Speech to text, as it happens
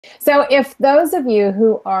So if those of you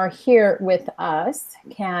who are here with us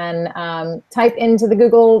can type into the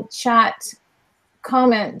Google chat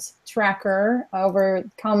comment tracker over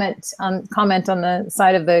comment on the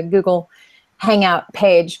side of the Google Hangout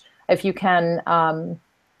page, if you can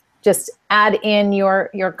just add in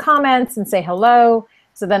your comments and say hello,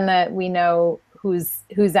 so then that we know who's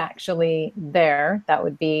actually there. That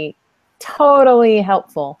would be totally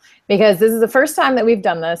helpful, because this is the first time that we've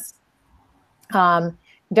done this.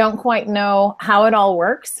 Don't quite know how it all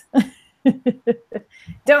works.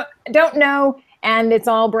 don't know, and it's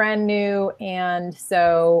all brand new, and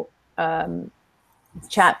so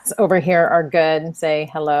chats over here are good. Say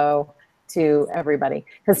hello to everybody,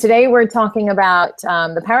 because today we're talking about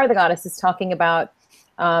the Power of the Goddess is talking about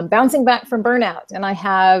bouncing back from burnout, and I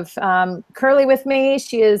have Kurly with me.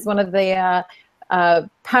 She is one of the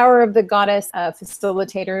Power of the Goddess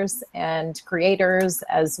facilitators and creators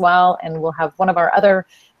as well, and we'll have one of our other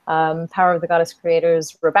Power of the Goddess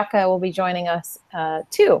creators, Rebecca, will be joining us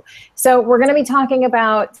too. So we're going to be talking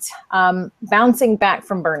about bouncing back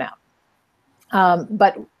from burnout,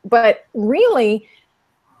 but really,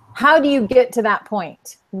 how do you get to that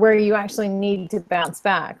point where you actually need to bounce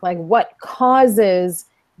back? Like, what causes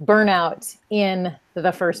burnout in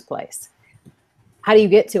the first place? How do you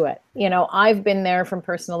get to it? You know, I've been there from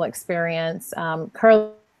personal experience.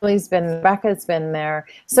 Kurly's been, Rebecca's been there.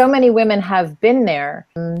 So many women have been there.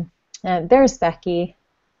 And there's Becky.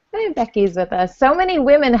 Hey, Becky's with us. So many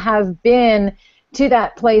women have been to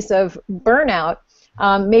that place of burnout.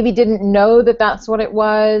 Maybe didn't know that that's what it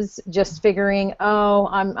was, just figuring, oh,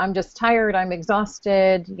 I'm just tired, I'm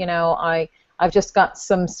exhausted, you know, I've just got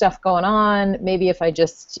some stuff going on, maybe if I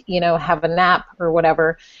just, you know, have a nap or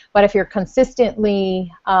whatever. But if you're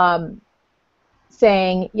consistently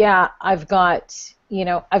saying, yeah, I've got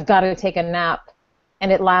to take a nap,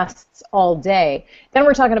 and it lasts all day, then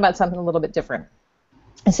we're talking about something a little bit different.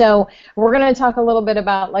 So we're going to talk a little bit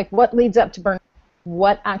about like what leads up to burnout.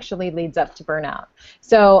 What actually leads up to burnout.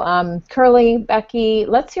 So Kurly, Becky,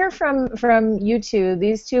 let's hear from you two.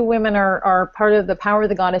 These two women are part of the Power of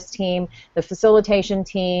the Goddess team, the facilitation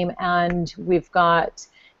team, and we've got,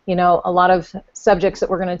 you know, a lot of subjects that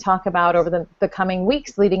we're going to talk about over the coming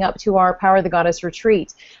weeks leading up to our Power of the Goddess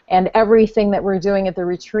retreat. And everything that we're doing at the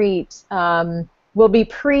retreat will be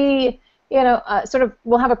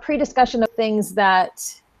we'll have a pre-discussion of things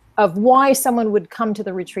of why someone would come to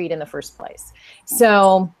the retreat in the first place.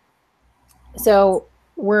 So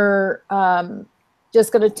we're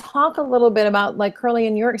just going to talk a little bit about, like, Kurly,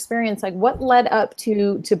 in your experience, like what led up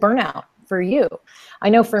to burnout for you. I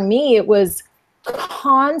know for me it was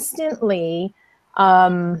constantly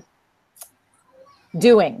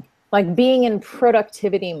doing, like being in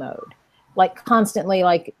productivity mode, like constantly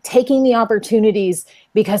like taking the opportunities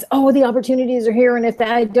because, oh, the opportunities are here, and if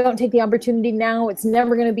I don't take the opportunity now, it's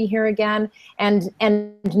never going to be here again, and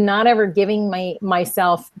not ever giving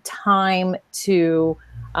myself time to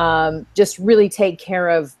just really take care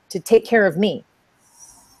of me.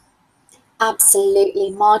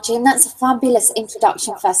 Absolutely, Marjean. That's a fabulous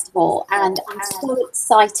introduction, first of all, and I'm so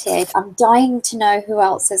excited. I'm dying to know who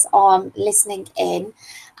else is listening in,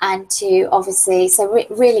 and to obviously, so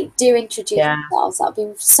really do introduce yourselves. That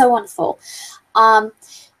would be so wonderful.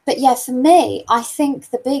 But yeah, for me, I think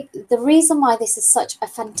the reason why this is such a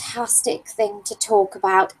fantastic thing to talk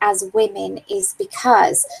about as women is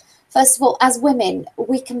because, first of all, as women,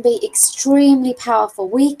 we can be extremely powerful.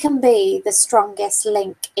 We can be the strongest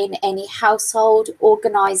link in any household,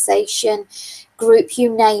 organization, group, you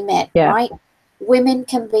name it, right? Women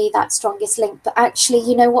can be that strongest link, but actually,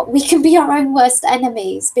 you know what? We can be our own worst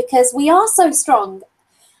enemies because we are so strong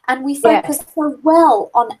and we focus so well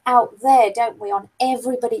on out there, don't we, on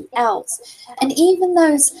everybody else. And even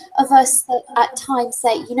those of us that at times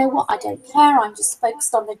say, you know what, I don't care, I'm just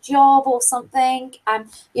focused on the job or something. And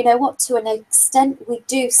you know what, to an extent, we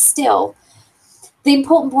do still. The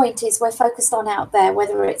important point is we're focused on out there,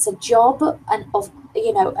 whether it's a job,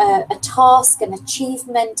 a task, an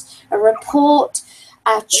achievement, a report,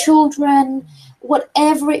 our children,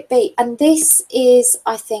 whatever it be. And this is,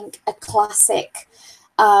 I think, a classic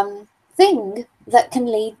thing that can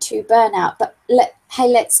lead to burnout. But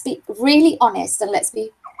let's be really honest and let's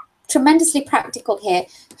be tremendously practical here.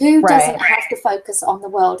 Who doesn't have to focus on the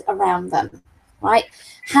world around them? Right?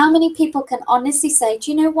 How many people can honestly say, do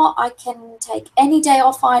you know what, I can take any day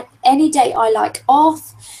off, any day I like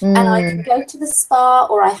off, and I can go to the spa,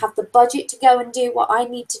 or I have the budget to go and do what I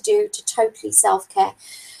need to do to totally self-care.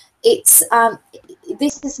 It's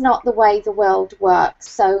this is not the way the world works.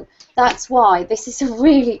 So that's why this is a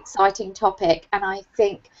really exciting topic, and I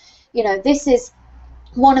think, you know, this is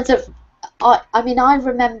one of the I mean, I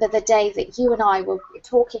remember the day that you and I were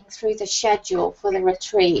talking through the schedule for the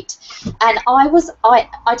retreat, and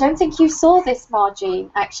I don't think you saw this, Marjean,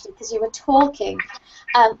 actually, because you were talking,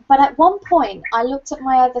 but at one point I looked at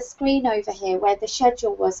my other screen over here where the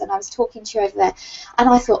schedule was, and I was talking to you over there, and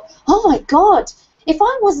I thought, oh my God, if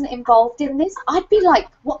I wasn't involved in this, I'd be like,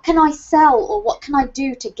 what can I sell or what can I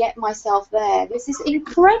do to get myself there? This is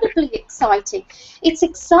incredibly exciting. It's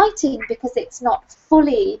exciting because it's not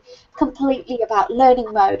completely about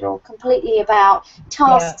learning mode or completely about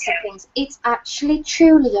tasks and things. It's actually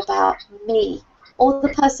truly about me or the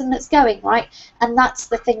person that's going, right? And that's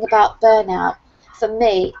the thing about burnout. For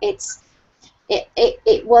me, it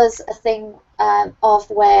was a thing of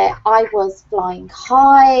where I was flying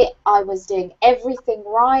high, I was doing everything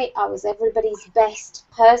right, I was everybody's best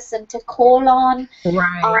person to call on,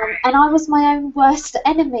 Right. and I was my own worst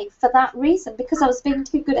enemy for that reason, because I was being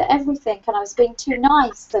too good at everything, and I was being too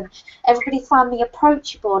nice, and everybody found me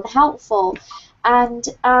approachable and helpful, and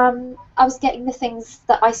I was getting the things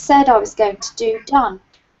that I said I was going to do done.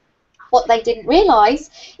 What they didn't realise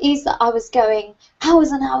is that I was going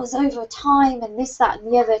hours and hours over time and this, that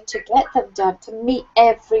and the other to get them done, to meet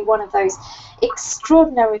every one of those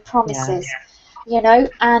extraordinary promises, you know.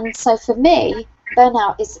 And so for me,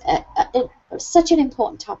 burnout is such an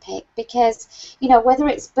important topic because, you know, whether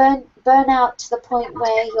it's burnout to the point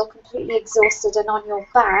where you're completely exhausted and on your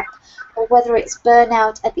back, or whether it's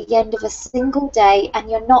burnout at the end of a single day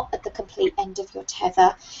and you're not at the complete end of your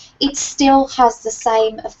tether, it still has the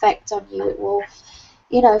same effect on you. It will,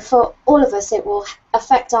 you know, for all of us, it will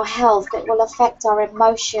affect our health, it will affect our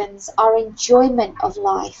emotions, our enjoyment of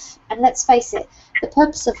life. And let's face it, the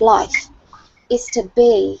purpose of life is to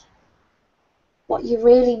be what you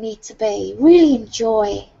really need to be. Really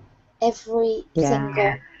enjoy every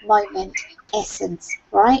single moment, essence,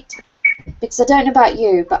 right? Because I don't know about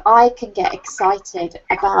you, but I can get excited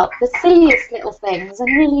about the silliest little things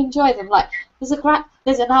and really enjoy them. Like there's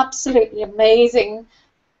an absolutely amazing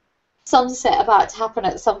sunset about to happen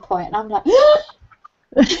at some point, and I'm like,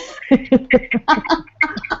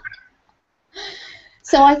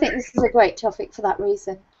 so I think this is a great topic for that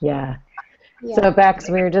reason. Yeah. So Bex,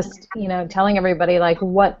 we were just, you know, telling everybody like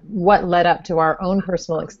what led up to our own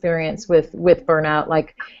personal experience with burnout,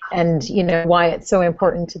 like, and you know why it's so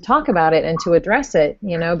important to talk about it and to address it,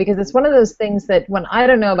 you know, because it's one of those things that when I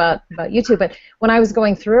don't know about you two, but when I was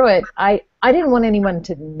going through it, I didn't want anyone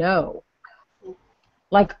to know.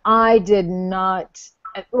 Like I did not.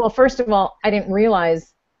 Well, first of all, I didn't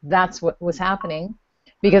realize that's what was happening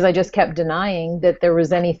because I just kept denying that there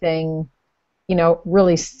was anything, you know,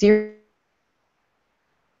 really seriously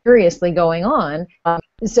going on.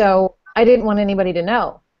 So I didn't want anybody to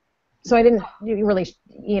know. So I didn't really,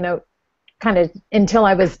 you know, kind of until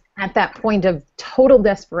I was at that point of total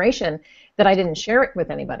desperation that I didn't share it with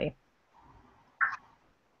anybody.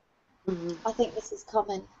 I think this is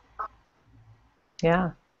common.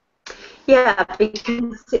 Yeah,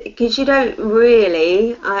 because you don't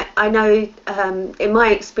really, I know in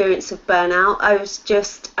my experience of burnout, I was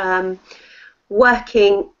just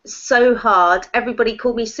working so hard. Everybody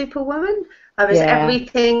called me Superwoman. I was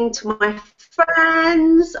everything to my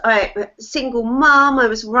friends. Single mum. I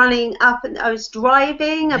was running up and I was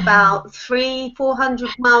driving about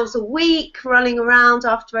 300-400 miles a week, running around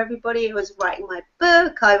after everybody. I was writing my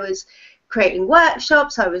book. I was creating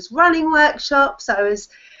workshops. I was running workshops. I was,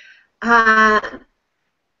 and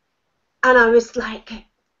I was like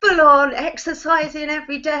full on exercising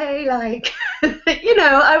every day, like, you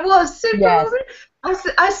know, I was Superwoman.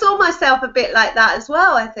 I saw myself a bit like that as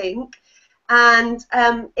well, I think. And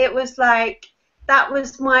it was like, that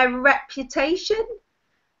was my reputation.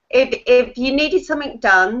 If you needed something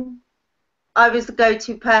done, I was the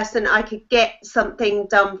go-to person. I could get something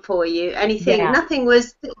done for you, anything. Nothing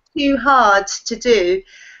was too hard to do.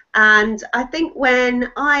 And I think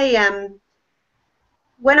when I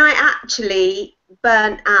actually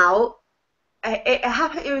burnt out, it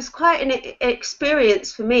happened. It was quite an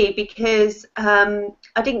experience for me because I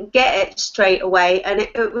didn't get it straight away, and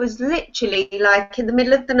it was literally like in the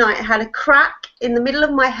middle of the night. I had a crack in the middle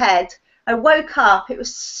of my head. I woke up. It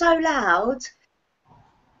was so loud,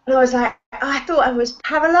 and I was like, I thought I was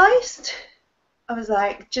paralyzed. I was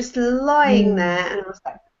like just lying there, and I was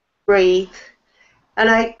like, breathe. And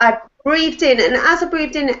I breathed in, and as I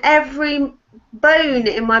breathed in, every bone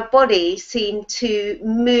in my body seemed to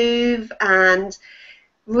move and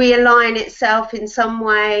realign itself in some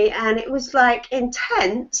way, and it was like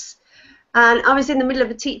intense. And I was in the middle of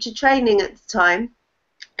a teacher training at the time,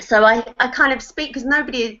 so I kind of speak because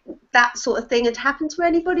that sort of thing had happened to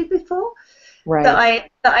anybody before. Right.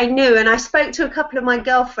 that I knew. And I spoke to a couple of my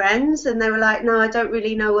girlfriends, and they were like, no, I don't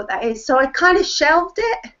really know what that is. So I kind of shelved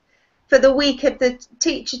it for the week of the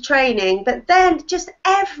teacher training. But then just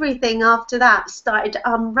everything after that started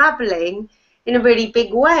unraveling in a really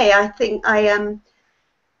big way. I think I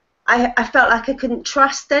felt like I couldn't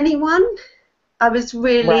trust anyone. I was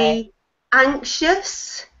really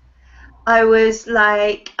anxious. I was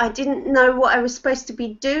like, I didn't know what I was supposed to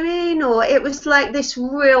be doing, or it was like this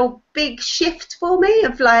real big shift for me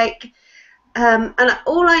of like, and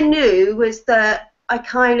all I knew was that I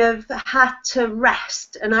kind of had to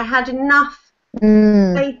rest, and I had enough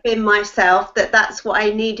faith in myself that that's what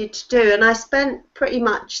I needed to do. And I spent pretty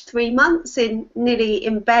much 3 months nearly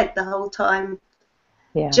in bed the whole time,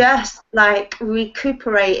 just like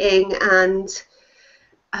recuperating and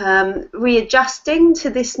readjusting to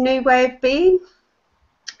this new way of being.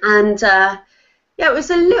 And it was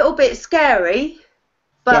a little bit scary,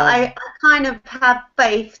 but I kind of had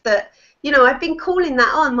faith that, you know, I've been calling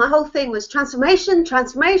that on. My whole thing was transformation,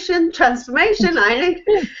 transformation, transformation. I'm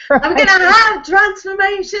going to have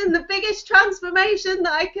transformation, the biggest transformation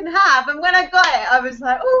that I can have. And when I got it, I was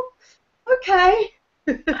like, oh, okay.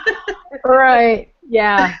 Right.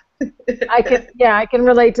 Yeah. I can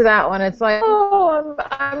relate to that one. It's like, oh,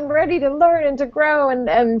 I'm ready to learn and to grow,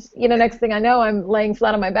 and you know, next thing I know, I'm laying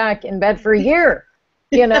flat on my back in bed for a year,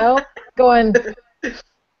 you know, going,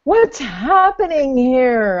 what's happening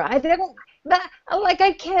here? I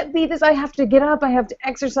can't be this. I have to get up. I have to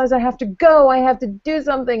exercise. I have to go. I have to do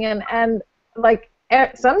something, and like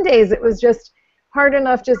some days it was just hard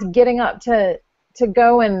enough just getting up to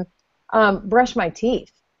go and brush my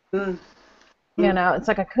teeth. You know, it's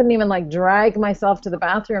like I couldn't even like drag myself to the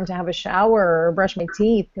bathroom to have a shower or brush my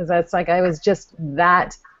teeth, because that's like I was just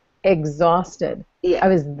that exhausted. I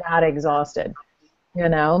was that exhausted, you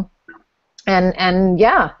know. And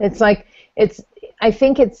yeah, it's like I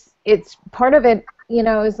think it's part of it, you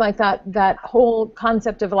know, is like that whole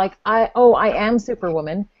concept of like I am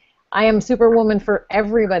Superwoman. I am Superwoman for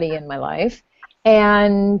everybody in my life.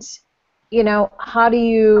 And you know, how do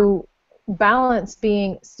you balance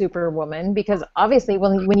being Superwoman? Because obviously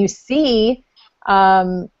when you see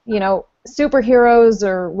you know, superheroes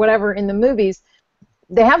or whatever in the movies,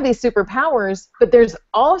 they have these superpowers, but there's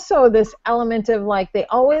also this element of like they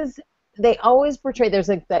always portray, there's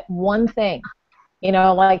like that one thing, you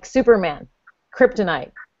know, like Superman,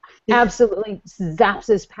 kryptonite, absolutely zaps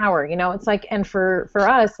his power, you know. It's like, and for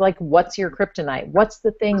us, like, what's your kryptonite? What's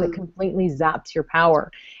the thing that completely zaps your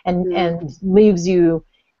power and leaves you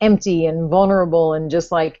empty and vulnerable and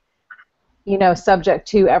just like, you know, subject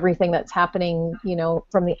to everything that's happening, you know,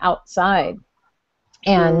 from the outside?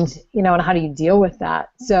 And you know, and how do you deal with that?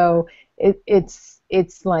 So it's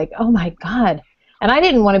like, oh my God. And I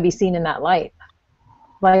didn't want to be seen in that light.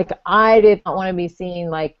 Like, I did not want to be seen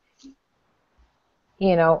like,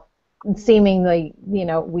 you know, seemingly, you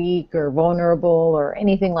know, weak or vulnerable or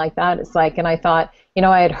anything like that. It's like, and I thought, you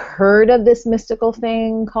know, I had heard of this mystical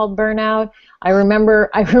thing called burnout. I remember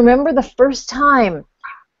the first time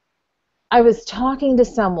I was talking to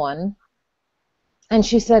someone and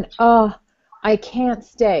she said, oh, I can't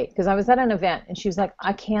stay, because I was at an event, and she was like,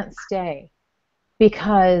 I can't stay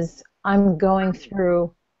because I'm going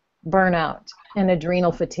through burnout and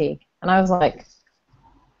adrenal fatigue. And I was like,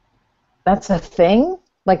 that's a thing?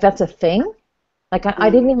 Like, that's a thing? Like,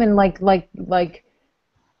 I didn't even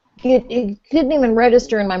it couldn't even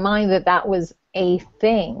register in my mind that that was a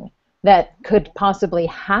thing that could possibly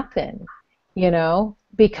happen, you know,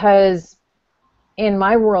 because in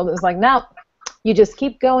my world it was like, no, you just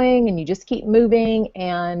keep going and you just keep moving.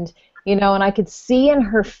 And you know, and I could see in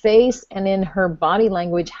her face and in her body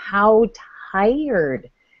language how tired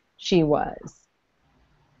she was.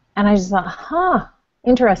 And I just thought, huh,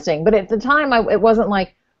 interesting. But at the time, it wasn't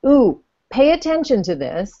like, ooh, pay attention to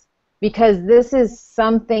this, because this is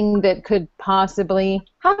something that could possibly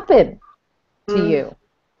happen to you.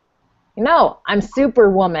 You know, I'm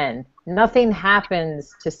Superwoman. Nothing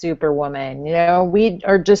happens to Superwoman. You know, we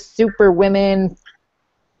are just Superwomen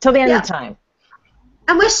till the end of time.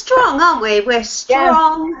 And we're strong, aren't we? We're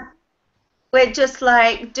strong. Yeah. We're just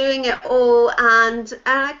like doing it all. And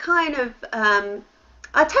I kind of,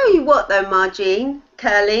 I tell you what though, Marjean,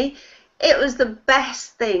 Kurly, it was the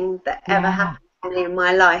best thing that ever happened to me in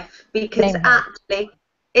my life, because actually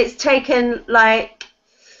it's taken like,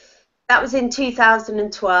 that was in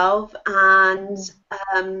 2012, and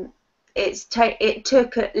it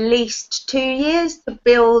took at least 2 years to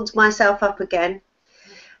build myself up again.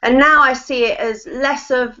 And now I see it as less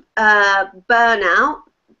of burnout,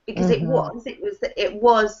 because it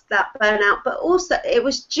was that burnout, but also it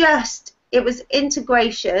was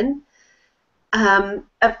integration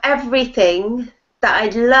of everything that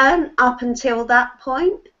I'd learned up until that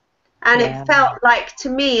point. And it felt like, to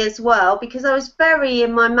me as well, because I was very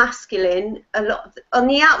in my masculine a lot on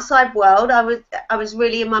the outside world. I was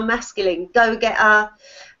really in my masculine, go-getter,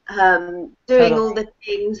 doing all the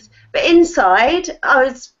things. But inside, I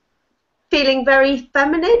was feeling very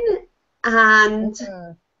feminine, and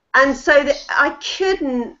so that I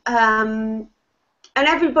couldn't. And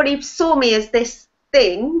everybody saw me as this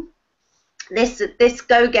thing, this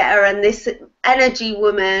go-getter and this energy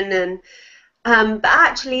woman, and. But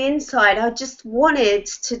actually inside I just wanted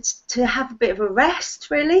to have a bit of a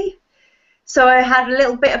rest, really. So I had a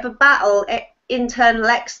little bit of a battle, internal,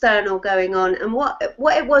 external, going on. And what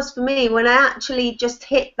it was for me, when I actually just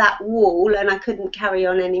hit that wall and I couldn't carry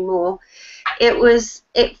on anymore,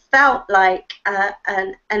 it felt like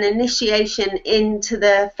an initiation into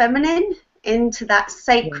the feminine, into that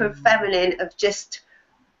sacred feminine of just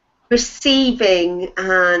receiving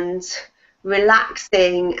and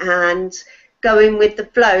relaxing and going with the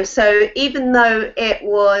flow. So even though it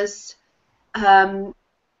was a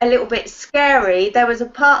little bit scary, there was a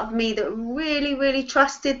part of me that really, really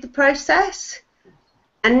trusted the process.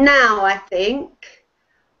 And now I think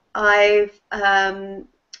I've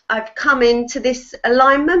come into this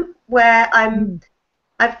alignment where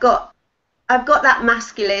I've got that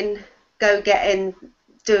masculine go get and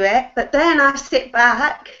do it, but then I sit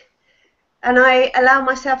back and I allow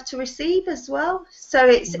myself to receive as well. So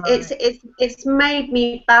it's made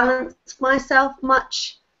me balance myself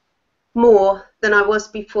much more than I was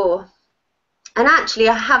before. And actually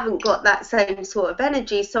I haven't got that same sort of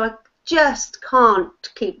energy, so I just can't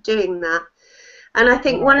keep doing that. And I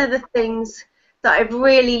think one of the things that I've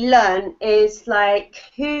really learned is like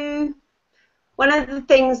one of the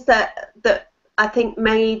things that I think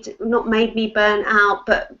not made me burn out,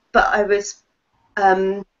 but I was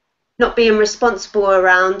not being responsible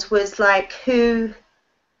around, was like who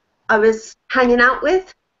I was hanging out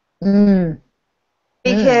with.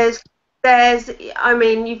 Because I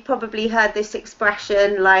mean, you've probably heard this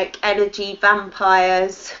expression like energy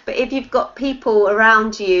vampires, but if you've got people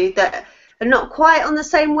around you that are not quite on the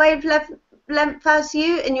same wavelength as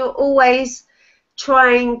you, and you're always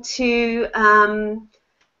trying to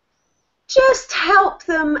just help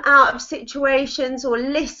them out of situations or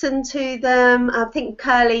listen to them. I think,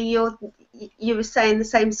 Kurly, you were saying the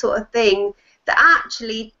same sort of thing, that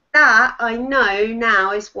actually that I know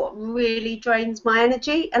now is what really drains my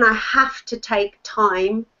energy, and I have to take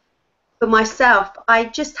time for myself. I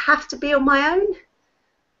just have to be on my own.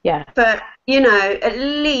 Yeah. But, you know,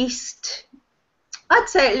 I'd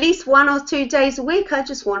say at least 1 or 2 days a week, I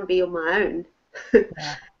just want to be on my own.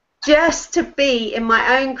 Yeah. Just to be in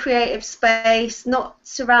my own creative space, not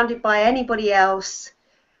surrounded by anybody else.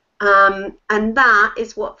 And that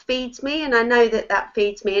is what feeds me, and I know that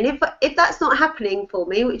feeds me. And if that's not happening for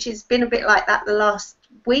me, which has been a bit like that the last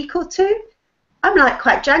week or two, I'm like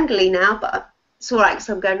quite jangly now, but it's all right because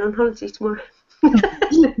I'm going on holiday tomorrow.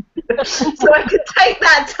 So I can take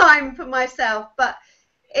that time for myself. But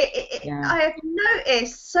I have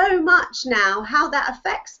noticed so much now how that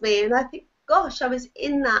affects me, and I think, gosh, I was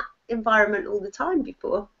in that environment all the time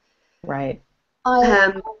before. Right.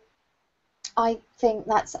 I think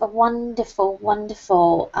that's a wonderful,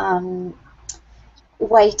 wonderful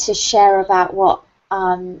way to share about what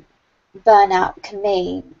burnout can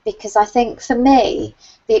mean, because I think for me,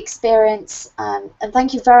 the experience, and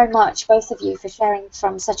thank you very much, both of you, for sharing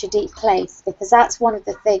from such a deep place, because that's one of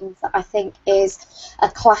the things that I think is a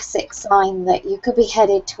classic sign that you could be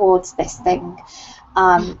headed towards this thing.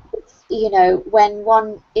 You know, when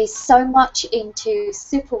one is so much into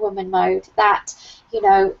superwoman mode that, you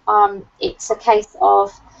know, it's a case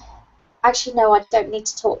of, actually, no, I don't need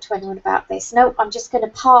to talk to anyone about this. No, I'm just going to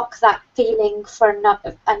park that feeling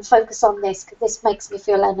and focus on this because this makes me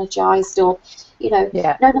feel energized, or, you know,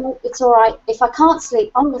 no, it's all right. If I can't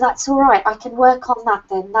sleep, oh, that's all right. I can work on that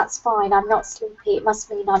then. That's fine. I'm not sleepy. It must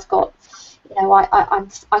mean I've got, you know, I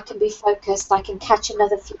can be focused. I can catch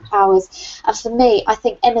another few hours. And for me, I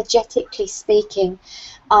think energetically speaking,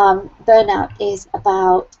 burnout is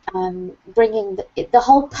about bringing the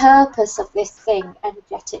whole purpose of this thing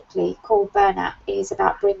energetically called burnout is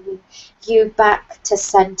about bringing you back to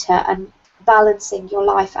center and balancing your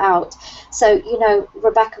life out. So, you know,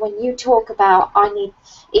 Rebecca, when you talk about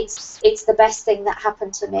it's the best thing that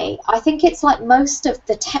happened to me, I think it's like most of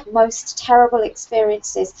the most terrible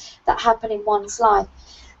experiences that happen in one's life.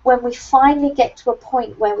 When we finally get to a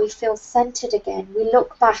point where we feel centered again, we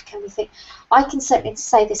look back and we think, I can certainly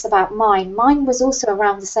say this about mine. Mine was also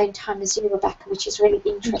around the same time as you, Rebecca, which is really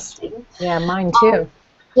interesting. Yeah, mine too.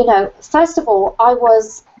 You know, first of all, I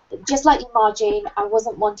was just like you, Marjean, I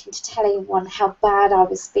wasn't wanting to tell anyone how bad I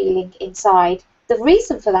was feeling inside. The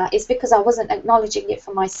reason for that is because I wasn't acknowledging it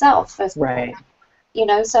for myself, first of all. You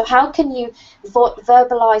know, so how can you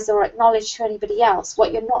verbalize or acknowledge to anybody else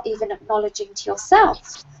what you're not even acknowledging to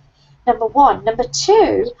yourself? Number one. Number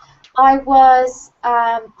two, I was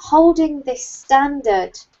holding this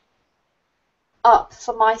standard up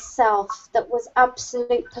for myself that was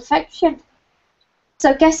absolute perfection.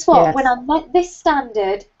 So guess what? Yes. When I met this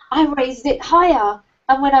standard, I raised it higher.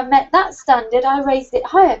 And when I met that standard, I raised it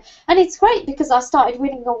higher. And it's great because I started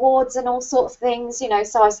winning awards and all sorts of things, you know.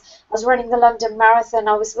 So I was running the London Marathon.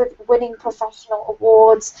 I was winning professional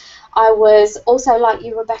awards. I was also, like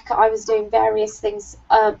you, Rebecca, I was doing various things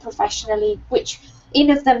professionally, which in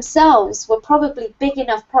of themselves were probably big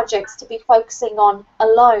enough projects to be focusing on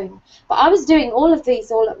alone. But I was doing all of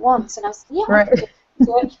these all at once. And I was, yeah, I can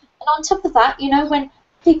do it. And on top of that, you know, when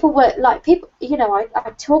people were like, you know, I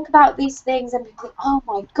talk about these things and people think, oh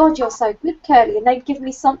my God, you're so good, Kurly, and they'd give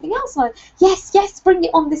me something else. And I'm, yes, bring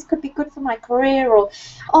it on, this could be good for my career, or,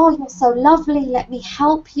 oh, you're so lovely, let me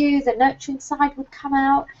help you, the nurturing side would come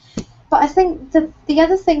out. But I think the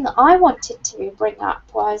other thing that I wanted to bring up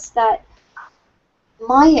was that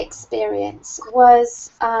my experience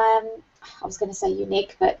was, I was going to say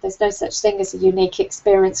unique, but there's no such thing as a unique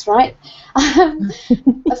experience, right? For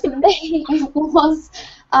me, it was,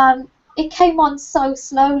 it came on so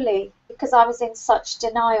slowly because I was in such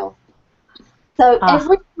denial. So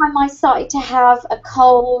every time I started to have a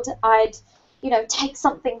cold, I'd, you know, take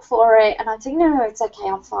something for it, and I'd think, no, it's okay,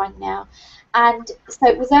 I'm fine now. And so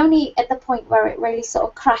it was only at the point where it really sort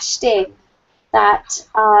of crashed in that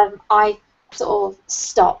I sort of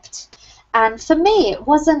stopped. And for me, it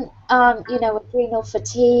wasn't, you know, adrenal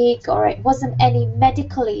fatigue, or it wasn't any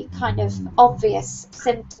medically kind of obvious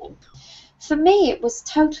symptom. For me, it was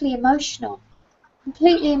totally emotional,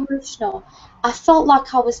 completely emotional. I felt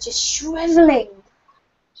like I was just shriveling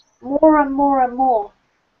more and more and more.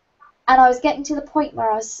 And I was getting to the point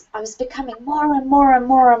where I was becoming more and more and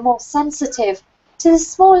more and more sensitive to the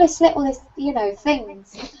smallest, littlest, you know,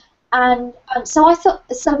 things. And so I thought,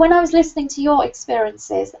 so when I was listening to your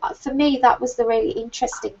experiences, for me, that was the really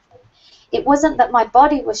interesting thing. It wasn't that my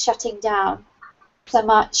body was shutting down so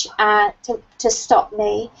much to stop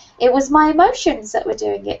me. It was my emotions that were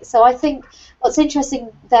doing it. So I think what's interesting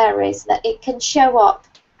there is that it can show up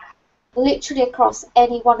literally across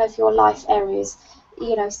any one of your life areas,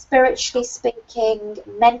 you know, spiritually speaking,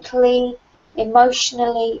 mentally,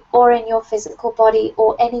 emotionally, or in your physical body,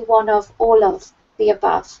 or any one of all of the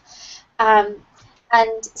above.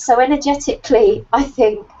 And so energetically, I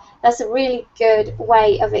think that's a really good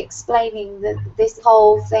way of explaining this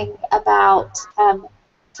whole thing about,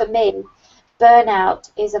 for me,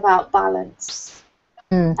 burnout is about balance.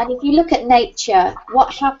 And if you look at nature,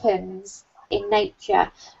 what happens in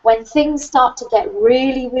nature when things start to get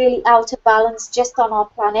really, really out of balance just on our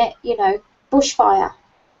planet, you know, bushfire.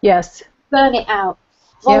 Yes. Burn it out.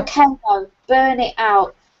 Volcano, burn it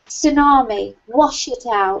out. Tsunami, wash it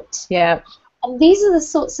out. Yeah. And these are the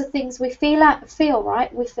sorts of things we feel,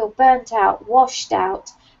 right? We feel burnt out, washed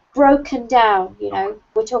out, broken down, you know.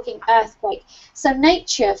 We're talking earthquake. So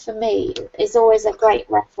nature, for me, is always a great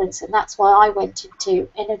reference, and that's why I went into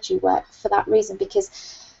energy work for that reason,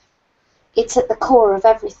 because it's at the core of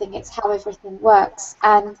everything. It's how everything works.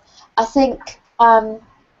 And I think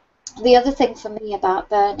the other thing for me about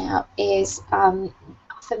burnout is,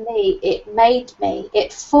 for me,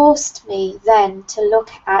 it forced me then to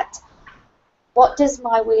look at, what does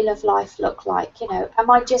my wheel of life look like? You know, am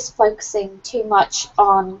I just focusing too much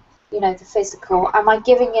on, you know, the physical? Am I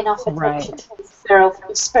giving enough attention to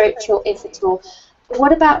the spiritual, if at all?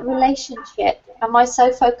 What about relationship? Am I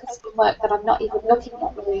so focused on work that I'm not even looking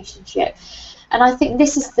at relationship? And I think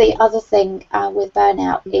this is the other thing with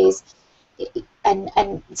burnout is,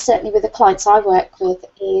 and certainly with the clients I work with,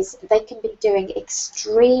 is they can be doing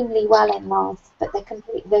extremely well in life, but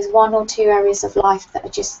there's one or two areas of life that are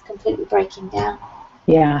just completely breaking down.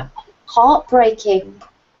 Yeah. Heartbreaking,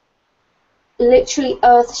 literally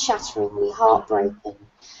earth-shatteringly heartbreaking.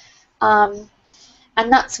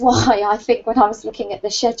 And that's why I think when I was looking at the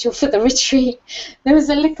schedule for the retreat, there was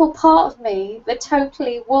a little part of me, the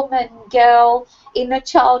totally woman, girl, inner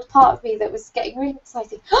child part of me that was getting really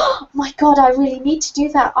excited. Oh my God, I really need to do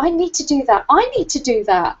that. I need to do that. I need to do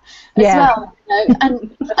that as well. You know?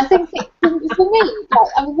 And I think for me,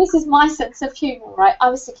 like, I mean, this is my sense of humour, right? I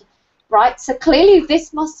was thinking, right, so clearly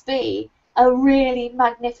this must be a really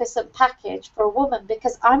magnificent package for a woman,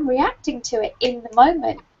 because I'm reacting to it in the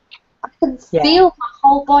moment. I can feel my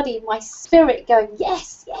whole body, my spirit going,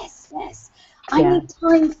 yes, yes, yes. I need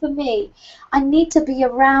time for me. I need to be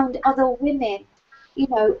around other women, you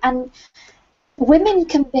know, and women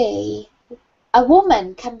can be, a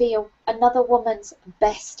woman can be another woman's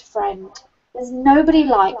best friend. There's nobody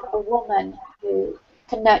like a woman who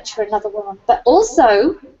can nurture another woman. But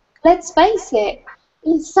also, let's face it,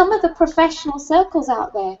 in some of the professional circles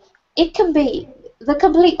out there, it can be the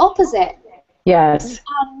complete opposite. Yes.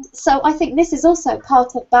 And so I think this is also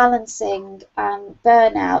part of balancing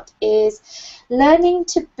burnout, is learning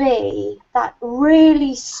to be that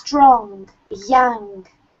really strong yang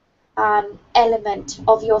element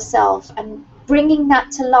of yourself and bringing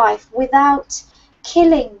that to life without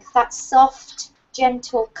killing that soft,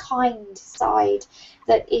 gentle, kind side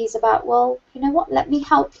that is about, well, you know what, let me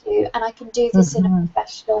help you and I can do this in a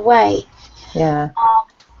professional way. Yeah.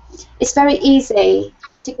 It's very easy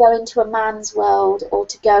to go into a man's world or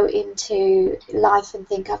to go into life and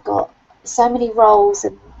think, I've got so many roles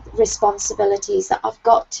and responsibilities that I've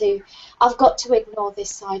got to ignore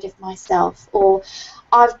this side of myself, or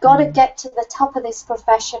I've got to get to the top of this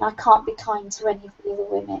profession, I can't be kind to any of the other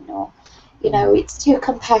women, or, you know, it's too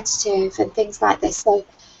competitive and things like this. So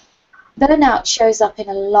burnout shows up in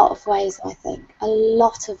a lot of ways, I think, a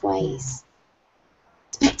lot of ways,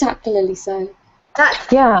 spectacularly so.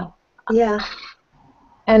 Yeah.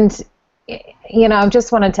 And, you know, I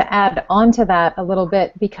just wanted to add on to that a little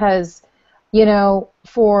bit because, you know,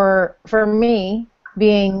 for me,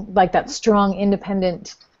 being like that strong,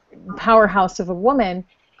 independent powerhouse of a woman,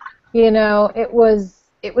 you know, it was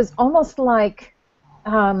almost like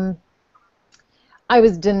I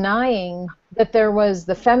was denying that there was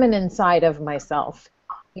the feminine side of myself.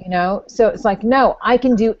 You know, so it's like, no, I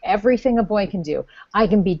can do everything a boy can do. I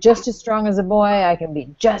can be just as strong as a boy. I can be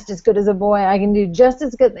just as good as a boy. I can do just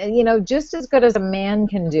as good, you know, just as good as a man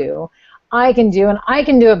can do. I can do, and I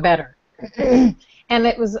can do it better. And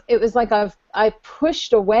it was like I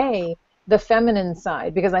pushed away the feminine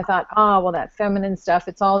side because I thought, oh, well, that feminine stuff,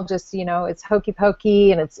 it's all just, you know, it's hokey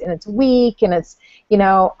pokey and it's weak and it's, you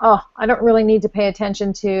know, oh, I don't really need to pay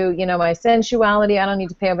attention to, you know, my sensuality. I don't need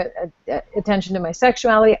to pay attention to my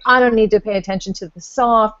sexuality. I don't need to pay attention to the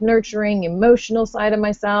soft, nurturing, emotional side of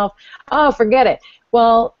myself. Oh, forget it.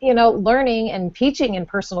 Well, you know, learning and teaching in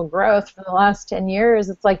personal growth for the last 10 years,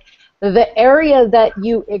 it's like the area that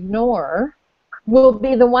you ignore will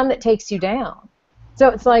be the one that takes you down. So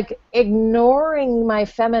it's like ignoring my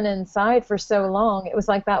feminine side for so long, it was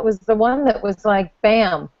like that was the one that was like,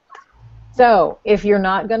 bam. So if you're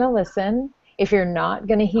not going to listen, if you're not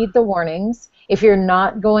going to heed the warnings, if you're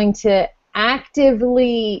not going to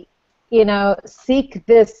actively, you know, seek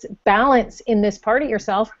this balance in this part of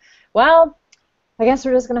yourself, well, I guess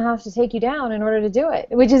we're just going to have to take you down in order to do it,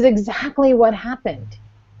 which is exactly what happened,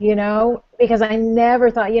 you know, because I never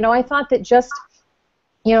thought, you know, I thought that just,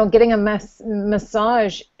 you know, getting a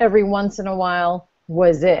massage every once in a while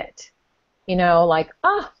was it. You know, like,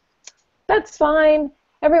 oh, that's fine.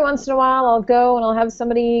 Every once in a while I'll go and I'll have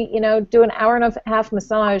somebody, you know, do an hour and a half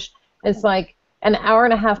massage. It's like an hour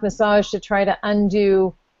and a half massage to try to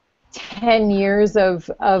undo 10 years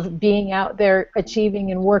of being out there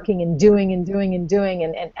achieving and working and doing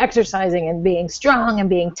and exercising and being strong and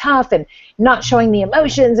being tough and not showing the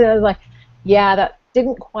emotions. And I was like, yeah, that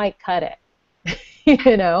didn't quite cut it.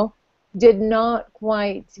 You know, did not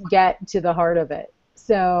quite get to the heart of it.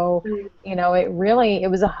 So, you know, it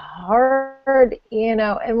was a hard, you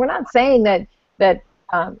know, and we're not saying that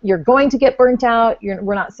you're going to get burnt out.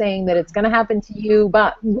 We're not saying that it's going to happen to you,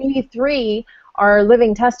 but we three are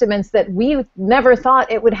living testaments that we never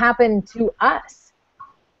thought it would happen to us,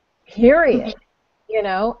 period. You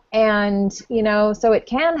know, and, you know, so it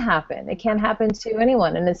can happen. It can happen to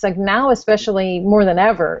anyone. And it's like now, especially more than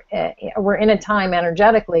ever, we're in a time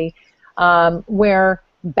energetically where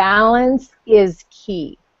balance is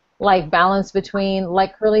key. Like balance between,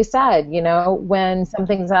 like Kurly said, you know, when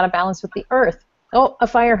something's out of balance with the earth, oh, a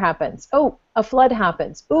fire happens. Oh, a flood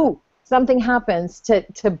happens. Ooh, something happens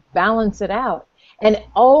to balance it out. And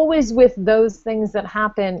always with those things that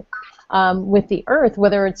happen with the earth,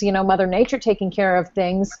 whether it's, you know, Mother Nature taking care of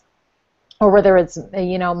things, or whether it's,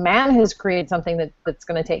 you know, man has created something that's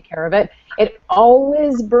going to take care of it, it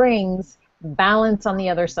always brings balance on the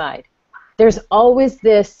other side. There's always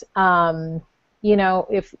this, you know,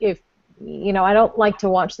 if you know, I don't like to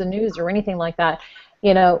watch the news or anything like that,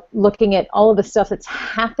 you know, looking at all of the stuff that's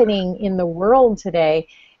happening in the world today,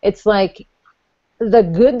 it's like the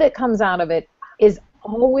good that comes out of it is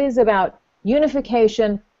always about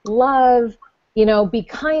unification, love, you know, be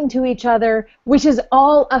kind to each other, which is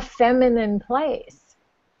all a feminine place.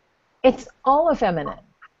 It's all a feminine,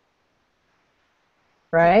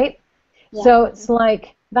 right? Yeah. So it's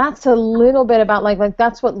like that's a little bit about like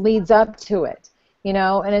that's what leads up to it, you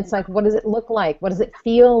know. And it's like, what does it look like? What does it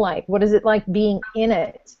feel like? What is it like being in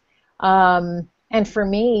it? And for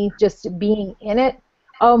me, just being in it,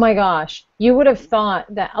 oh my gosh, you would have thought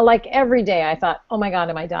that, like every day I thought, oh my God,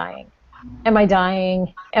 am I dying? Am I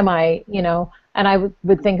dying? Am I, you know, and I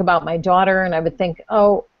would think about my daughter, and I would think,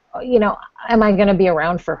 oh, you know, am I going to be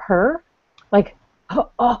around for her? Like,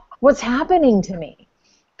 oh, what's happening to me?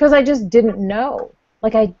 Because I just didn't know.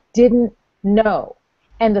 Like, I didn't know.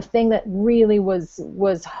 And the thing that really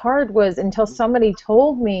was hard was until somebody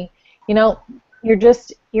told me, you know,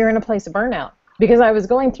 you're in a place of burnout. Because I was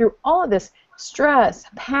going through all of this stress,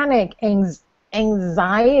 panic,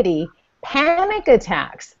 anxiety, panic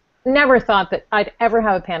attacks. Never thought that I'd ever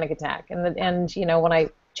have a panic attack. And you know, when I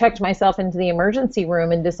checked myself into the emergency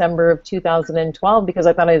room in December of 2012 because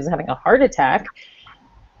I thought I was having a heart attack,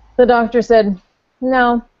 the doctor said,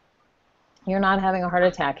 no, you're not having a heart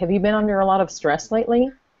attack. Have you been under a lot of stress lately?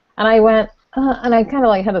 And I went, and I kind of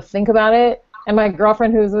like had to think about it. And my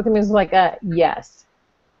girlfriend who was with me was like, yes.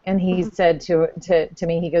 And he said to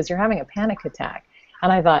me, he goes, you're having a panic attack.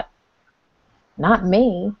 And I thought, not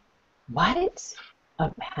me. What?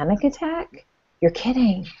 A panic attack? You're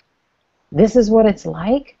kidding. This is what it's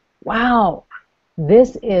like? Wow.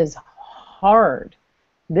 This is hard.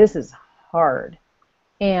 This is hard.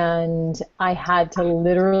 And I had to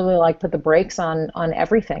literally like put the brakes on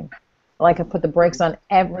everything. Like I put the brakes on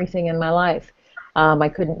everything in my life. I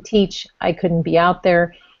couldn't teach. I couldn't be out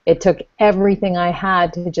there. It took everything I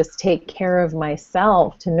had to just take care of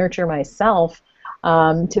myself, to nurture myself,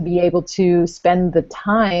 to be able to spend the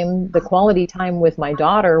time, the quality time with my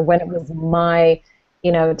daughter when it was my,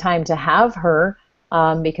 you know, time to have her,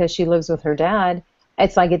 because she lives with her dad.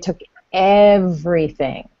 It's like it took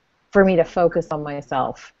everything for me to focus on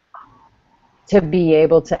myself, to be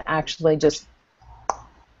able to actually just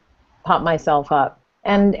pop myself up.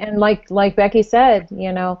 And like Becky said,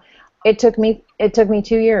 you know, it took me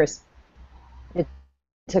 2 years. It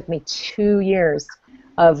took me 2 years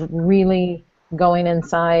of really going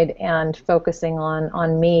inside and focusing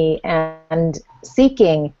on me and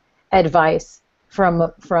seeking advice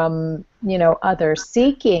from you know, others,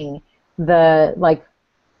 seeking the like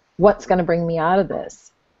what's going to bring me out of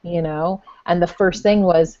this, you know. And the first thing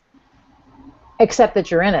was accept that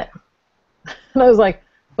you're in it. And I was like,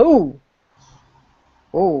 oh,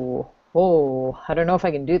 I don't know if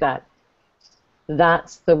I can do that.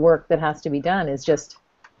 That's the work that has to be done, is just,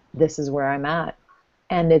 this is where I'm at.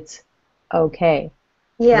 And it's okay.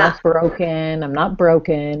 Yeah. I'm not broken. I'm not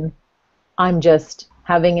broken. I'm just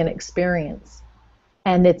having an experience.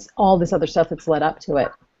 And it's all this other stuff that's led up to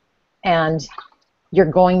it. And you're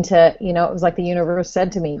going to, you know, it was like the universe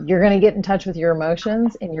said to me, you're going to get in touch with your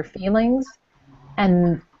emotions and your feelings.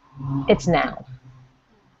 And it's now.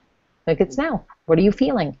 Like, it's now. What are you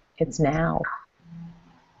feeling? It's now.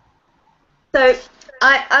 So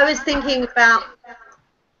I was thinking about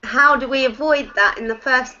how do we avoid that in the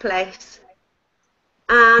first place?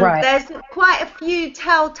 And Right. There's quite a few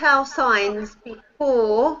telltale signs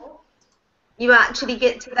before you actually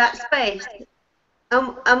get to that space.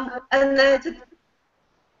 And there's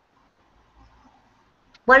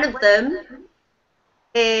one of them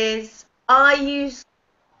is, are you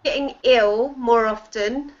getting ill more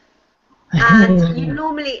often? And you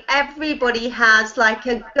normally, everybody has like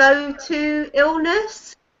a go-to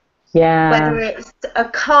illness. Yeah. Whether it's a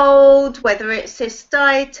cold, whether it's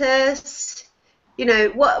cystitis, you know,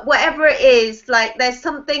 whatever it is, like there's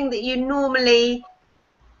something that you normally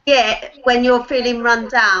get when you're feeling run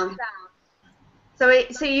down. So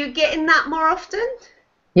you're getting that more often?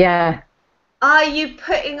 Yeah. Are you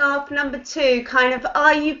putting off, number two, kind of,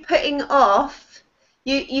 are you putting off?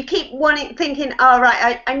 You keep thinking, oh,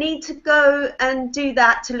 right, I need to go and do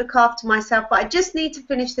that to look after myself, but I just need to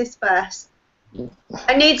finish this first.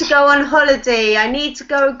 I need to go on holiday. I need to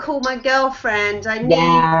go and call my girlfriend. I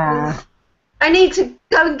need to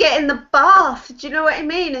go and get in the bath. Do you know what I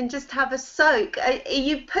mean? And just have a soak. Are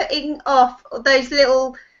you putting off those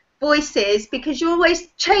little voices because you're always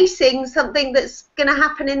chasing something that's going to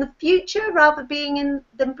happen in the future rather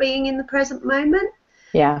than being in the present moment?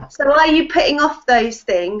 Yeah. So are you putting off those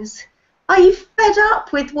things? Are you fed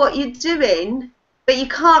up with what you're doing, but you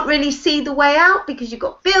can't really see the way out because you've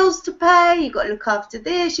got bills to pay, you've got to look after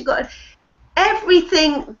this, you've got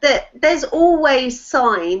everything there's always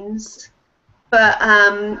signs that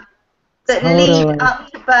lead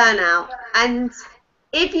up to burnout. And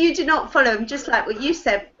if you do not follow them, just like what you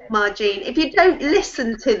said, Marjean, if you don't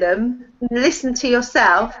listen to them, listen to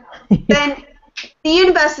yourself, then the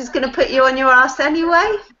universe is going to put you on your ass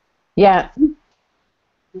anyway. Yeah.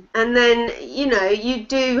 And then, you know, you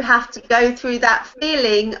do have to go through that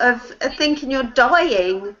feeling of thinking you're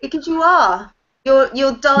dying, because you are. You're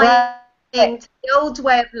dying to the old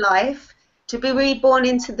way of life to be reborn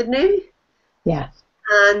into the new. Yeah.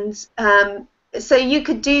 And so you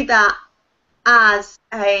could do that as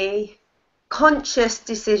a conscious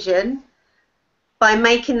decision by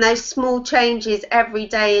making those small changes every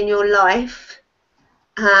day in your life,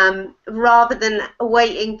 rather than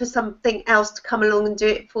waiting for something else to come along and do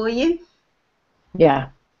it for you. Yeah.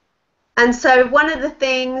 And so one of the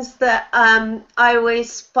things that I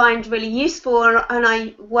always find really useful, and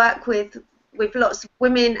I work with lots of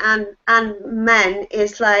women and men,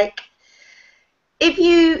 is like, if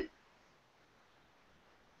you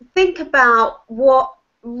think about what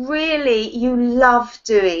really you love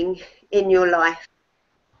doing in your life.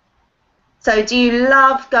 So do you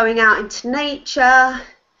love going out into nature?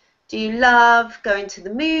 Do you love going to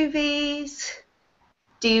the movies?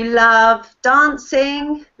 Do you love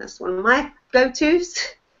dancing? That's one of my go-tos.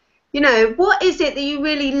 You know, what is it that you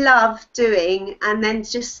really love doing, and then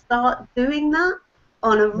just start doing that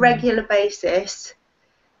on a regular basis,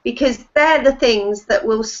 because they're the things that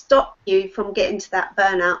will stop you from getting to that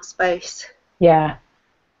burnout space. Yeah.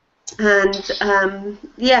 And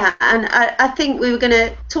yeah, and I think we were going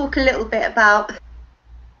to talk a little bit about,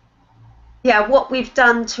 yeah, what we've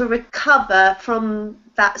done to recover from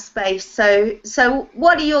that space. So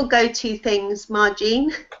what are your go-to things,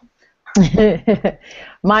 Marjean?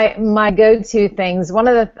 my go-to things, one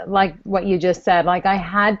of the, like what you just said, like I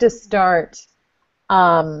had to start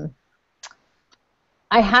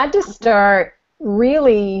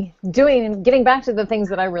really getting back to the things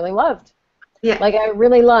that I really loved. Yeah. Like I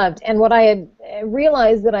really loved. And what I had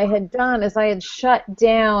realized that I had done is I had shut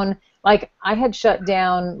down like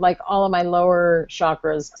all of my lower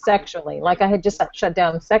chakras sexually. Like I had just shut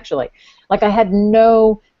down sexually. Like I had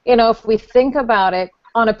no, you know, if we think about it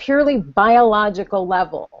on a purely biological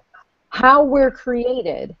level, how we're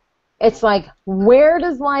created, it's like, where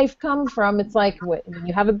does life come from? It's like when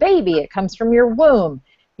you have a baby, it comes from your womb.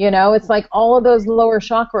 You know, it's like all of those lower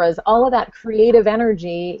chakras, all of that creative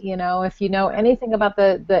energy, you know, if you know anything about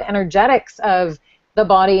the energetics of the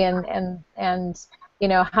body and you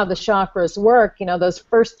know, how the chakras work, you know, those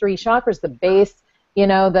first three chakras, the base, you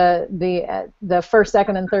know, the first,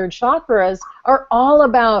 second, and third chakras are all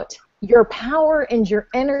about your power and your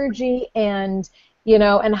energy and, you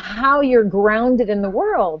know, and how you're grounded in the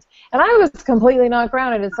world. And I was completely not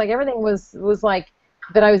grounded. It's like everything was like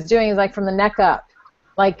that I was doing is like from the neck up.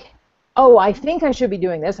 Like, oh, I think I should be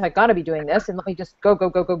doing this. I got to be doing this, and let me just go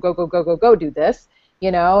do this,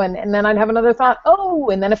 you know. And then I'd have another thought. Oh,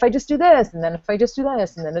 and then if I just do this, and then if I just do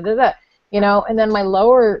this, and then da da da, you know. And then my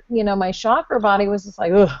lower, you know, my chakra body was just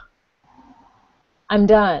like, ugh, I'm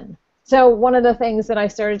done. So one of the things that I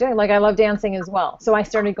started doing, like I love dancing as well. So I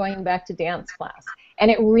started going back to dance class,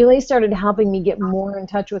 and it really started helping me get more in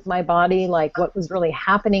touch with my body, like what was really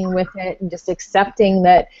happening with it, and just accepting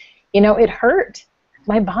that, you know, it hurt.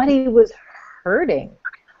 My body was hurting.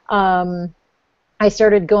 I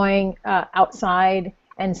started going outside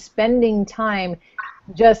and spending time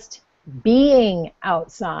just being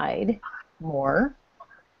outside more.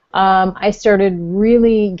 I started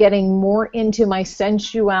really getting more into my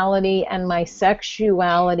sensuality and my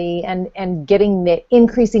sexuality and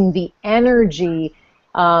increasing the energy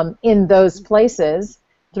in those places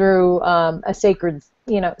through a sacred,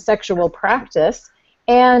 you know, sexual practice.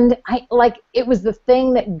 And it was the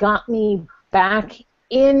thing that got me back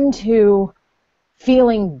into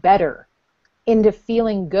feeling better, into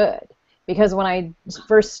feeling good. Because when I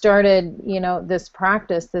first started, you know, this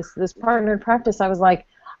practice, this partnered practice, I was like,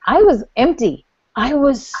 I was empty. I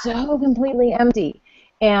was so completely empty.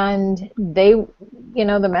 And they, you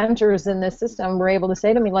know, the mentors in this system were able to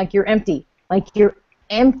say to me, like, you're empty. Like, you're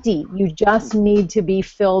empty. You just need to be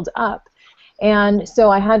filled up. And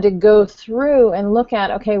so I had to go through and look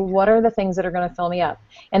at, okay, what are the things that are going to fill me up?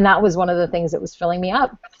 And that was one of the things that was filling me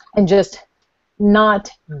up. And just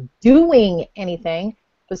not doing anything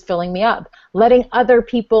was filling me up. Letting other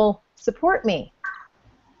people support me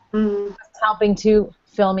was helping to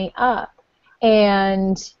fill me up.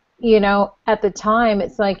 And, you know, at the time,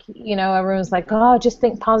 it's like, you know, everyone's like, oh, just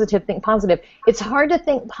think positive, think positive. It's hard to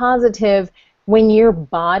think positive when your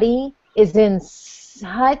body is in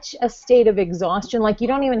such a state of exhaustion, like you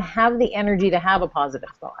don't even have the energy to have a positive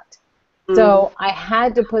thought. So I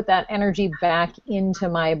had to put that energy back into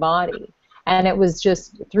my body. And it was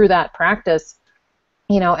just through that practice,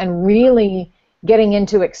 you know, and really getting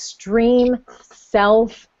into extreme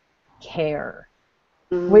self-care,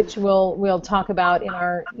 which we'll talk about in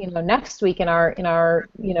our, you know, next week in our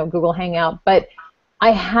you know, Google Hangout. But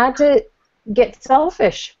I had to get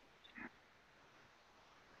selfish.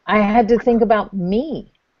 I had to think about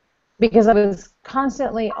me, because I was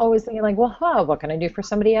constantly always thinking like, well, what can I do for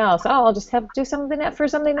somebody else? Oh, I'll just do something for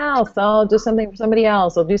something else. I'll do something for somebody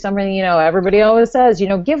else. I'll do something, you know, everybody always says, you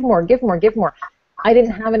know, give more, give more, give more. I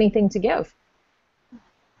didn't have anything to give.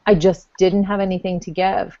 I just didn't have anything to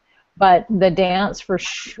give. But the dance for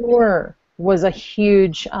sure was a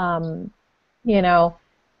huge, you know,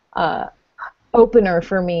 opener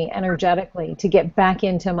for me energetically to get back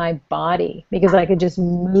into my body, because I could just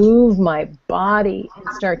move my body and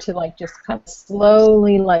start to like just kind of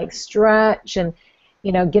slowly like stretch and,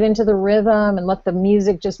 you know, get into the rhythm and let the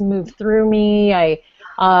music just move through me.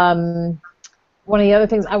 One of the other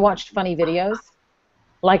things, I watched funny videos.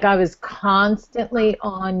 Like I was constantly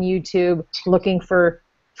on YouTube looking for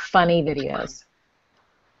funny videos,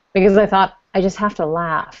 because I thought I just have to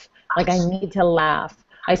laugh. Like I need to laugh.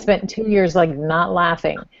 I spent 2 years like not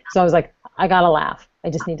laughing, so I was like, I gotta laugh.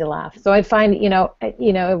 I just need to laugh. So I'd find, you know,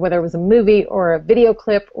 whether it was a movie or a video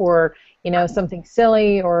clip or, you know, something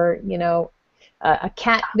silly or, you know, a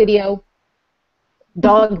cat video,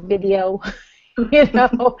 dog video, you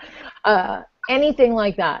know, anything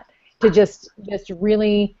like that, to just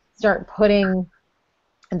really start putting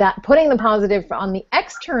the positive on the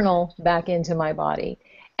external back into my body.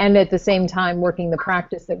 And at the same time working the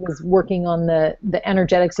practice that was working on the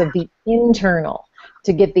energetics of the internal,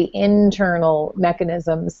 to get the internal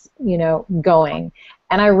mechanisms, you know, going.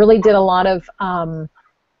 And I really did a lot of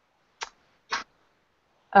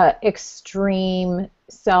extreme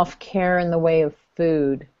self-care in the way of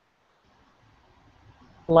food.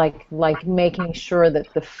 Like making sure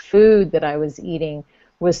that the food that I was eating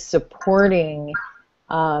was supporting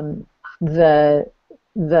the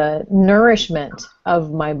nourishment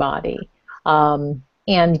of my body,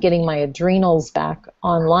 and getting my adrenals back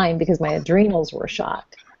online, because my adrenals were shot.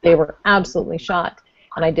 They were absolutely shot.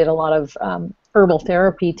 And I did a lot of herbal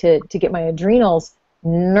therapy to get my adrenals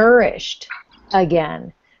nourished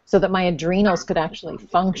again, so that my adrenals could actually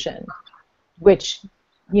function, which,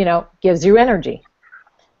 you know, gives you energy.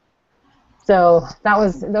 So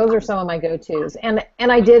those are some of my go-tos. And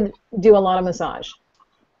I did do a lot of massage.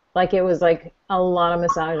 Like it was like a lot of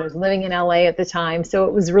massage. I was living in LA at the time, so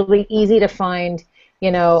it was really easy to find,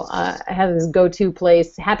 you know, I had this go-to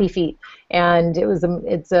place, Happy Feet, and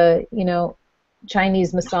it's a, you know,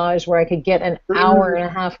 Chinese massage where I could get an hour and a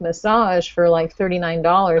half massage for like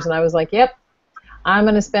 $39, and I was like, yep, I'm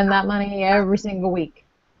going to spend that money every single week.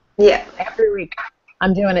 Yeah. Every week.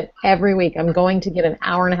 I'm doing it every week. I'm going to get an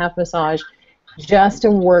hour and a half massage just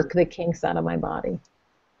to work the kinks out of my body.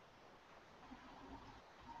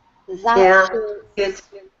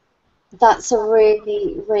 That's a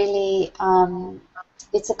really, really,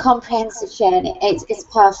 it's a comprehensive share, and it's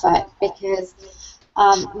perfect, because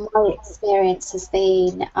my experience has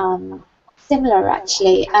been similar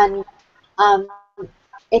actually, and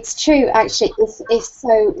it's true actually. If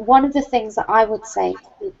so, one of the things that I would say to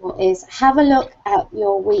people is have a look at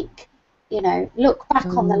your week. You know, look back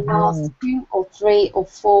on the last 2 or 3 or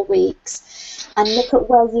 4 weeks, and look at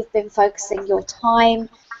where you've been focusing your time.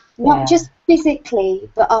 Not just physically,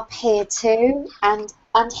 but up here too, and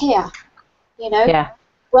here, you know. Yeah.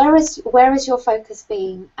 Where is your focus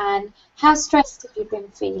been, and how stressed have you been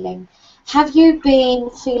feeling? Have you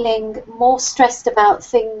been feeling more stressed about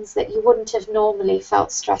things that you wouldn't have normally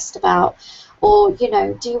felt stressed about? Or, you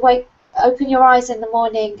know, do you open your eyes in the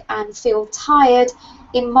morning and feel tired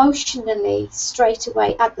emotionally straight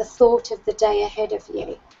away at the thought of the day ahead of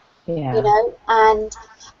you? Yeah. You know, and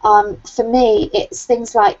for me, it's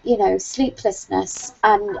things like, you know, sleeplessness,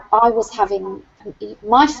 and I was having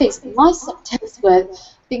my symptoms were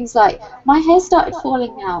things like my hair started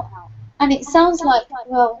falling out, and it sounds like,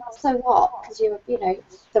 well, so what? Because you know,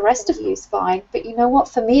 the rest of you's fine, but you know what?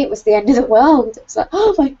 For me, it was the end of the world. It's like,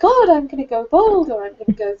 oh my God, I'm going to go bald, or I'm going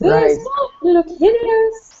to go this. Right. Look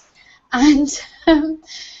hideous, and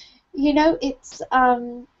you know, it's.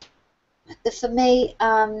 For me,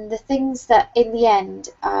 the things that in the end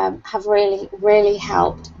have really, really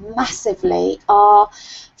helped massively are,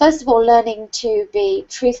 first of all, learning to be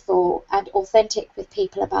truthful and authentic with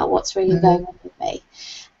people about what's really going on with me,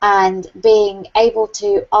 and being able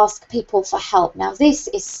to ask people for help. Now, this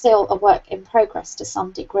is still a work in progress to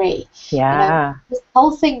some degree. Yeah. You know, this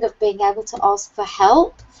whole thing of being able to ask for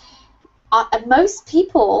help, and most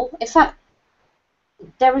people, in fact,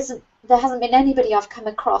 there hasn't been anybody I've come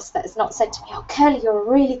across that has not said to me, oh, Kurly, you're a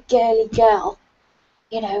really girly girl,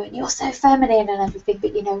 you know, and you're so feminine and everything,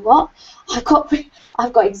 but you know what? I've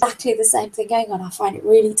got exactly the same thing going on. I find it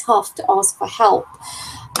really tough to ask for help.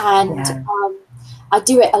 And I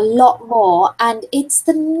do it a lot more, and it's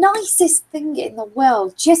the nicest thing in the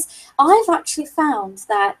world. I've actually found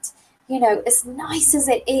that, you know, as nice as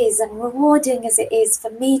it is and rewarding as it is for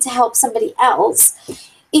me to help somebody else,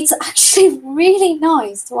 it's actually really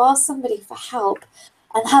nice to ask somebody for help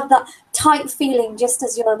and have that tight feeling just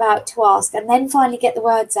as you're about to ask, and then finally get the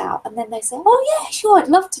words out, and then they say, oh yeah, sure, I'd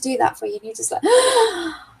love to do that for you, and you're just like,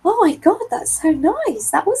 oh my God, that's so nice.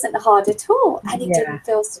 That wasn't hard at all. And it didn't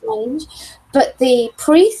feel strange. But the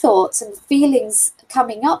pre-thoughts and feelings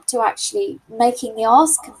coming up to actually making the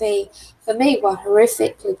ask can be, for me, were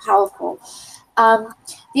horrifically powerful.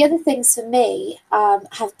 The other things for me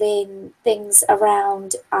have been things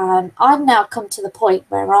around, I've now come to the point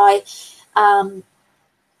where I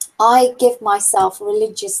give myself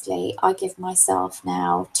religiously, I give myself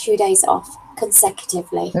now 2 days off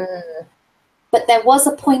consecutively. But there was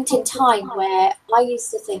a point in time where I used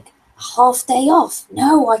to think, half day off?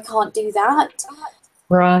 No, I can't do that.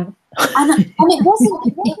 Right. And it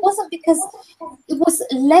wasn't because it was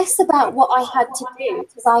less about what I had to do,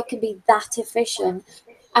 because I can be that efficient,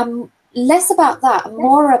 and less about that and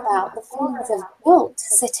more about the feelings of guilt,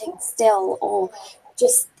 sitting still or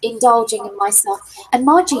just indulging in myself. And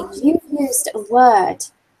Marjean, you've used a word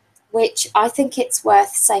which I think it's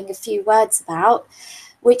worth saying a few words about,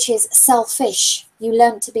 which is selfish. You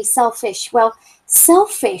learn to be selfish. Well,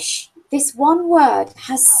 selfish, this one word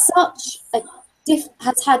has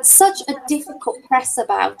had such a difficult press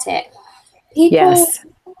about it. People,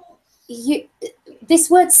 this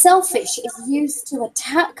word selfish is used to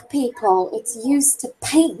attack people. It's used to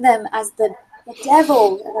paint them as the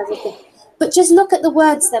devil and everything. But just look at the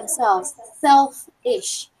words themselves.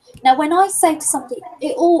 Selfish. Now, when I say to somebody,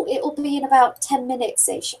 it'll be in about 10 minutes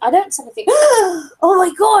ish. I don't suddenly think, oh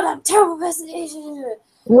my God, I'm a terrible person.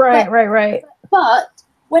 Right. But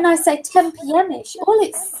when I say 10 p.m. ish, all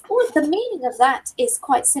the meaning of that is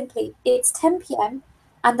quite simply, it's 10 p.m.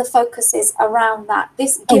 and the focus is around that.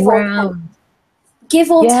 This give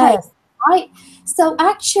or take, right? So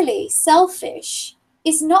actually, selfish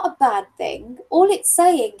is not a bad thing. All it's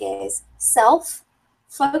saying is self.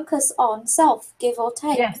 Focus on self, give or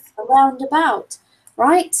take, around about,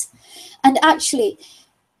 right? And actually,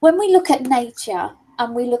 when we look at nature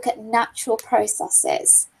and we look at natural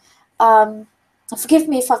processes, forgive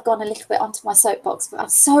me if I've gone a little bit onto my soapbox,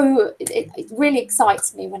 but it really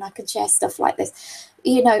excites me when I can share stuff like this.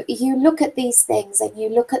 You know, you look at these things and you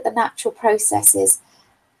look at the natural processes.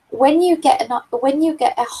 When you get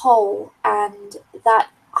a whole and that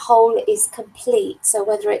whole is complete, so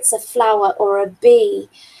whether it's a flower or a bee,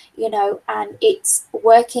 you know, and it's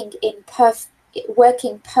working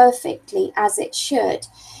perfectly as it should,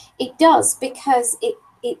 it does, because it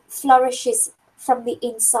flourishes from the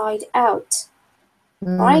inside out,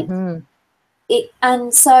 right?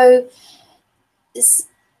 And so this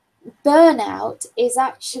burnout is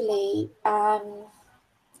actually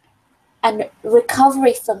and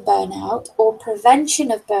recovery from burnout or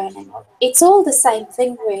prevention of burnout, it's all the same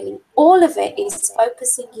thing, really. All of it is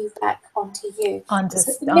focusing you back onto you.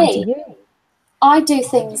 So for me, I do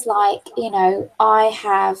things like, you know, I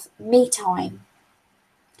have me time.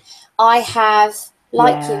 I have,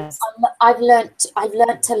 like you, I've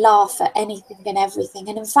learnt to laugh at anything and everything.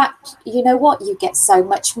 And in fact, you know what? You get so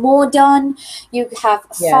much more done. You have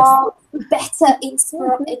far better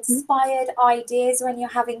inspired ideas when you're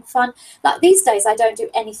having fun. Like these days, I don't do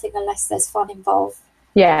anything unless there's fun involved.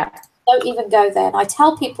 Don't even go there. And I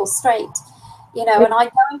tell people straight, you know, and I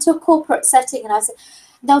go into a corporate setting and I say,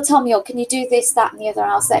 they'll tell me, oh, can you do this, that, and the other?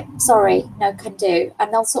 And I'll say, sorry, no, can do.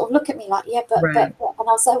 And they'll sort of look at me like, yeah, but, and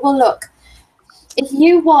I'll say, well, look, if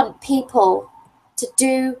you want people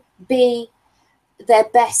to be their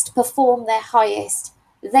best, perform their highest,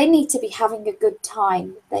 they need to be having a good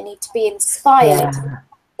time. They need to be inspired.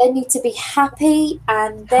 They need to be happy,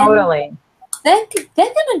 and then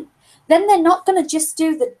they're not gonna just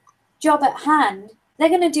do the job at hand. They're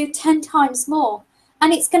gonna do 10 times more,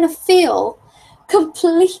 and it's gonna feel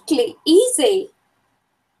completely easy.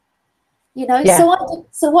 You know,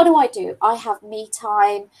 so what do? I have me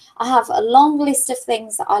time. I have a long list of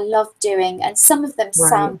things that I love doing, and some of them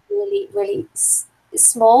sound really, really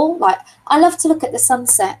small. Like I love to look at the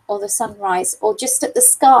sunset or the sunrise or just at the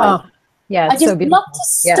sky. I just love to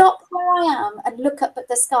stop where I am and look up at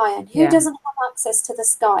the sky. And who doesn't have access to the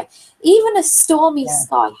sky? Even a stormy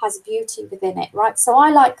sky has beauty within it, right? So I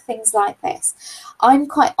like things like this. I'm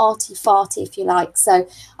quite arty-farty, if you like. So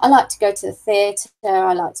I like to go to the theatre.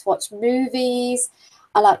 I like to watch movies.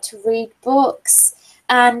 I like to read books.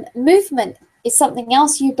 And movement is something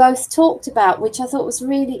else you both talked about, which I thought was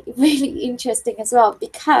really, really interesting as well,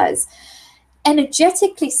 because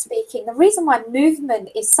energetically speaking, the reason why movement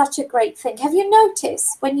is such a great thing, have you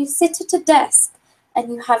noticed when you sit at a desk and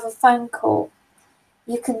you have a phone call,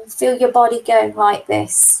 you can feel your body going like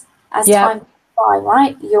this as time goes by,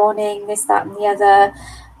 right? Yawning, this, that, and the other,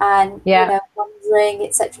 and you know, wondering,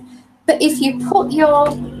 etc. But if you put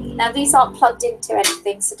your, now these aren't plugged into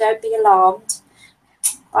anything, so don't be alarmed,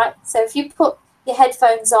 right? So if you put your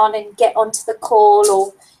headphones on and get onto the call,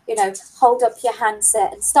 or you know, hold up your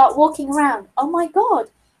handset and start walking around, oh my God,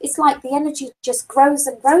 it's like the energy just grows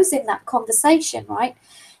and grows in that conversation, right?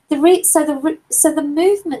 So the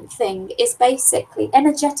movement thing is basically,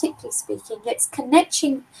 energetically speaking, it's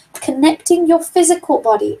connecting your physical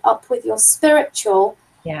body up with your spiritual,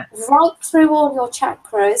 right through all your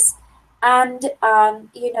chakras, and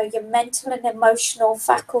you know, your mental and emotional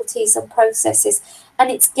faculties and processes,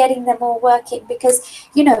 and it's getting them all working. Because,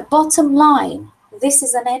 you know, bottom line, this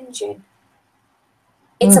is an engine.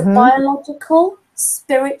 It's a biological,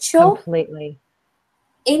 spiritual, completely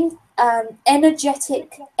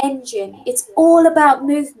energetic engine. It's all about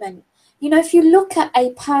movement. You know, if you look at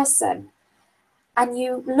a person and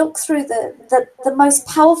you look through the most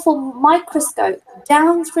powerful microscope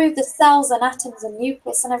down through the cells and atoms and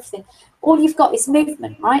nucleus and everything, all you've got is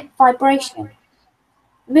movement, right? Vibration.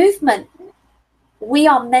 Movement. We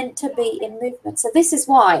are meant to be in movement. So this is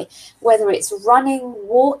why, whether it's running,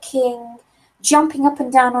 walking, jumping up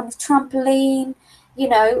and down on a trampoline, you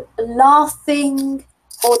know, laughing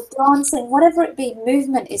or dancing, whatever it be,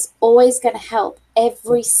 movement is always going to help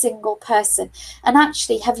every single person. And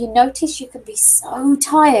actually, have you noticed you can be so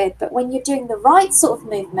tired, but when you're doing the right sort of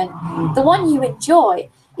movement, the one you enjoy,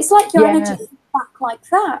 it's like your energy is back like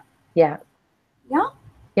that. Yeah.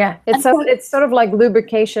 It's sort of like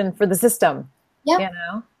lubrication for the system. You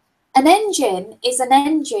know, an engine is an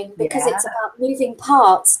engine because it's about moving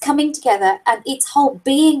parts coming together, and its whole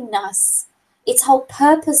beingness, its whole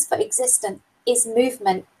purpose for existence is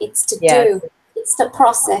movement. It's to do, it's to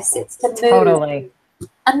process, it's to move. Totally.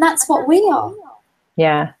 And that's what we are.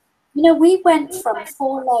 Yeah. You know, we went from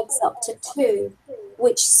 4 legs up to 2,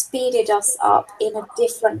 which speeded us up in a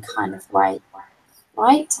different kind of way,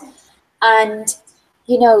 right? And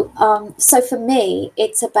you know, so for me,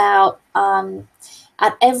 it's about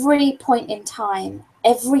at every point in time,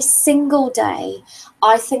 every single day,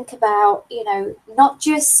 I think about, you know, not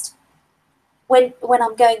just when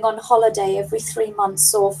I'm going on holiday every 3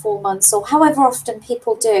 months or 4 months or however often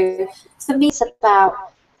people do. For me, it's about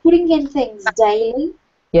putting in things daily.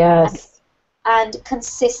 And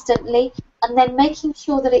consistently, and then making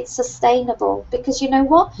sure that it's sustainable. Because you know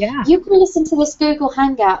what? You can listen to this Google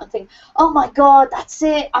Hangout and think, oh my God, that's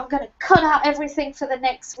it. I'm going to cut out everything for the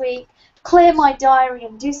next week, clear my diary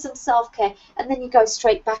and do some self-care. And then you go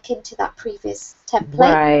straight back into that previous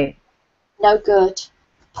template. Right. No good.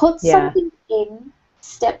 Put something in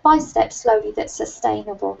step by step, slowly, that's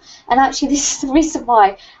sustainable. And actually, this is the reason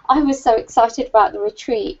why I was so excited about the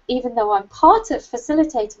retreat, even though I'm part of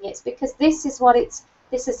facilitating it. It's because this is what it's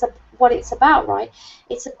about, right?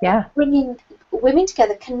 It's about bringing women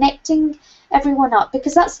together, connecting everyone up.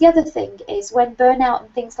 Because that's the other thing, is when burnout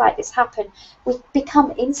and things like this happen, we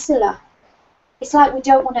become insular. It's like we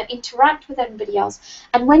don't want to interact with anybody else.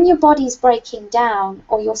 And when your body's breaking down,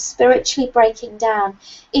 or you're spiritually breaking down,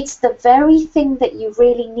 it's the very thing that you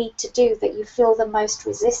really need to do that you feel the most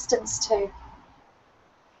resistance to.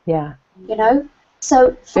 Yeah. You know?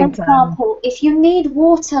 So, for example, if you need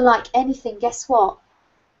water like anything, guess what?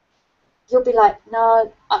 You'll be like,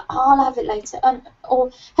 no, I'll have it later. Or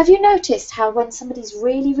have you noticed how when somebody's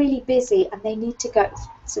really, really busy and they need to go,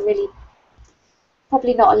 it's a really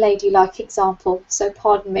probably not a ladylike example, so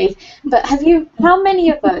pardon me, but how many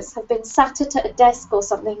of us have been sat at a desk or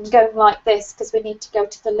something and going like this because we need to go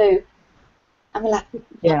to the loo? And we're like,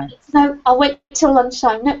 no, I'll wait till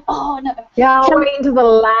lunchtime. No, oh no. Yeah, I'll wait until the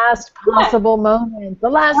last possible moment. The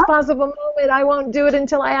last possible moment. I won't do it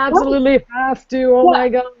until I absolutely have to. Oh my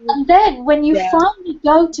God. And then when you finally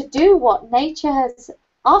go to do what nature has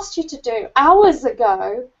asked you to do hours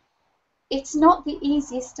ago, it's not the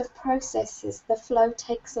easiest of processes. The flow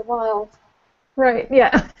takes a while. Right,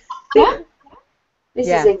 yeah. This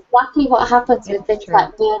is exactly what happens with things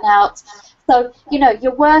like burnout. So, you know,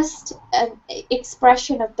 your worst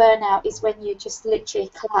expression of burnout is when you just literally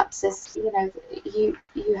collapse, as, you know, you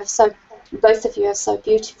have so, both of you have so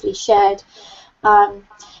beautifully shared. And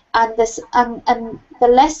the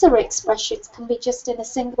lesser expressions can be just in a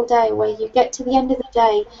single day, where you get to the end of the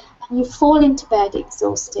day and you fall into bed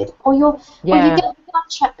exhausted, or you get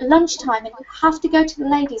to lunchtime and you have to go to the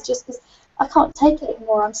ladies just because I can't take it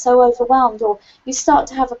anymore, I'm so overwhelmed, or you start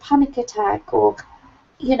to have a panic attack, or,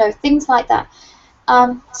 you know, things like that.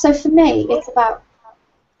 So for me, it's about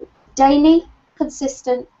daily,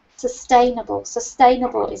 consistent, sustainable.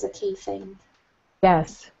 Sustainable is a key thing.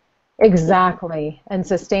 Yes, exactly. And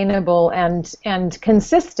sustainable and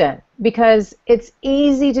consistent, because it's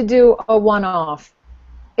easy to do a one-off.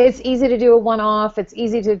 It's easy to do a one-off. It's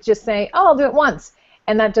easy to just say, oh, I'll do it once.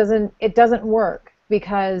 And it doesn't work,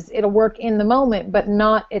 because it'll work in the moment, but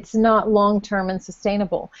it's not long-term and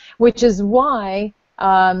sustainable, which is why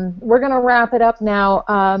we're going to wrap it up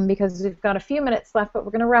now, because we've got a few minutes left, but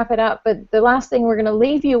we're going to wrap it up. But the last thing we're going to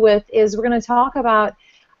leave you with is we're going to talk about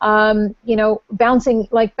bouncing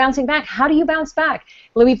back. How do you bounce back?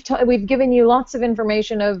 We've given you lots of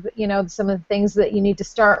information of, some of the things that you need to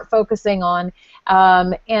start focusing on,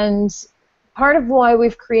 and part of why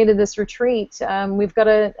we've created this retreat, we've got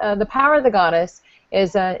the Power of the Goddess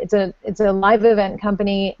it's a live event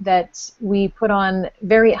company that we put on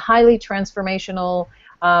very highly transformational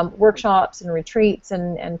workshops and retreats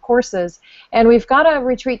and courses, and we've got a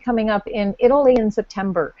retreat coming up in Italy in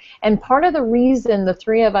September. And part of the reason the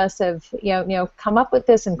three of us have come up with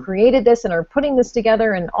this and created this and are putting this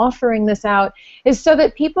together and offering this out is so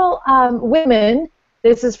that people, women,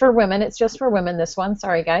 this is for women, it's just for women, this one,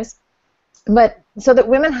 sorry guys, but so that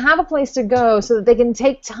women have a place to go, so that they can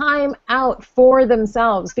take time out for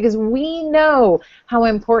themselves, because we know how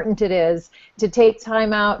important it is to take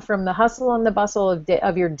time out from the hustle and the bustle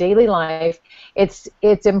of your daily life. It's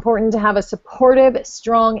important to have a supportive,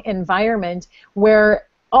 strong environment where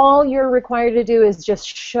all you're required to do is just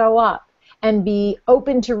show up and be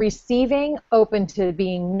open to receiving, open to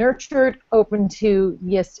being nurtured, open to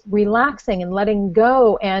relaxing and letting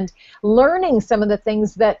go and learning some of the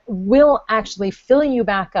things that will actually fill you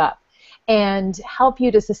back up and help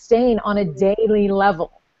you to sustain on a daily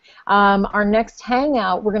level. Our next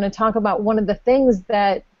hangout, we're going to talk about one of the things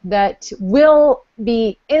that will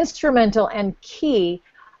be instrumental and key.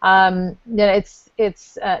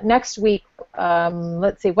 It's next week.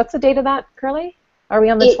 Let's see, what's the date of that, Kurly? Are we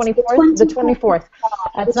on the 24th? The 24th.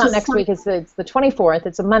 It's not next week. It's the 24th.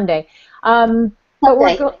 It's a Monday.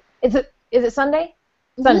 But is it Sunday?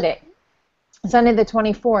 Mm-hmm. Sunday the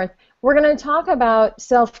 24th. We're going to talk about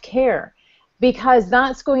self-care, because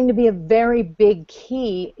that's going to be a very big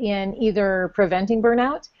key in either preventing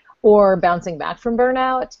burnout or bouncing back from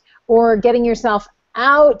burnout or getting yourself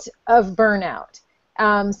out of burnout.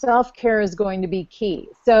 Self-care is going to be key.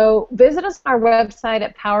 So visit us on our website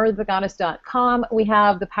at powerofthegoddess.com. We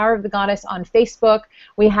have the Power of the Goddess on Facebook.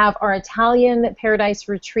 We have our Italian Paradise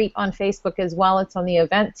Retreat on Facebook as well. It's on the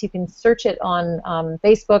events. You can search it on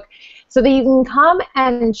Facebook so that you can come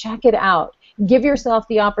and check it out. Give yourself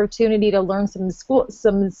the opportunity to learn some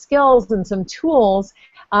skills and some tools,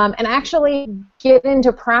 and actually get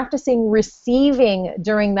into practicing receiving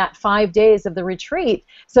during that 5 days of the retreat,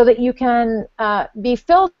 so that you can be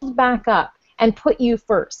filled back up and put you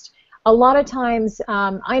first. A lot of times,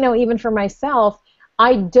 I know even for myself,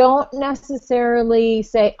 I don't necessarily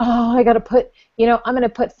say, oh, I got to put, I'm going to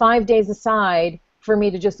put 5 days aside for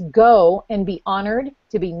me to just go and be honored,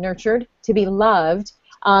 to be nurtured, to be loved,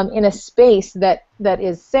 in a space that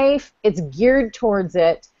is safe. It's geared towards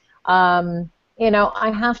it. I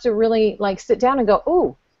have to really sit down and go,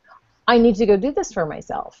 ooh, I need to go do this for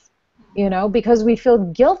myself, because we feel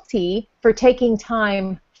guilty for taking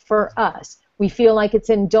time for us. We feel like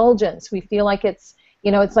it's indulgence. We feel like it's,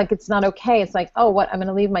 it's like it's not okay. It's like, oh, what, I'm going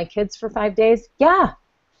to leave my kids for 5 days? Yeah,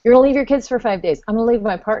 you're going to leave your kids for 5 days. I'm going to leave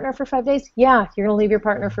my partner for 5 days? Yeah, you're going to leave your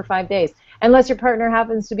partner for 5 days. Unless your partner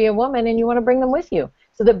happens to be a woman and you want to bring them with you,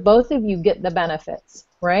 so that both of you get the benefits,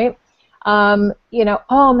 right? I'm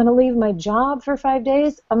going to leave my job for 5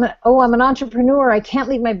 days. I'm an entrepreneur. I can't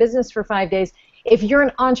leave my business for 5 days. If you're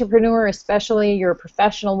an entrepreneur, especially you're a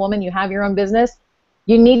professional woman, you have your own business,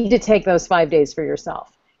 you need to take those 5 days for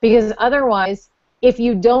yourself. Because otherwise, if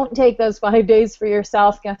you don't take those 5 days for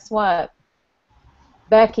yourself, guess what?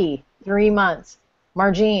 Becky, 3 months.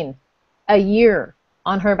 Marjean, a year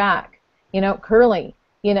on her back. Kurly,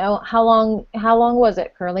 how long was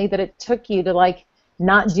it, Kurly, that it took you to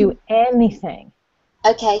not do anything?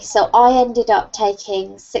 Okay, so I ended up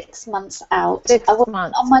taking 6 months out. 6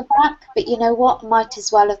 months. I on my back, but you know what? Might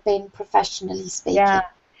as well have been professionally speaking. Yeah.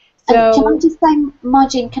 And can I just say,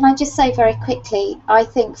 Marjean, can I just say very quickly, I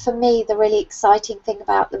think for me the really exciting thing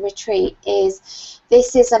about the retreat is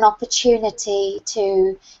this is an opportunity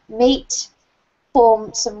to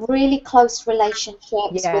form some really close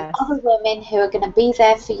relationships with other women who are going to be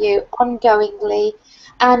there for you ongoingly,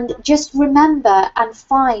 and just remember and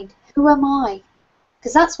find, who am I?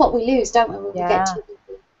 Because that's what we lose, don't we, when we get to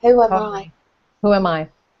who am I? Who am I?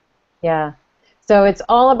 Yeah. So it's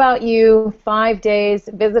all about you, 5 days.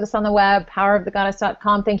 Visit us on the web,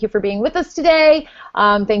 powerofthegoddess.com. Thank you for being with us today.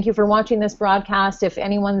 Thank you for watching this broadcast. If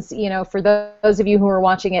anyone's, for those of you who are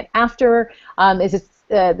watching it after,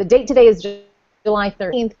 the date today is July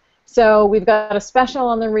 13th. So we've got a special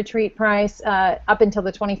on the retreat price up until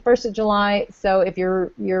the 21st of July. So if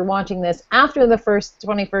you're watching this after the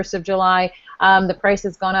 21st of July, the price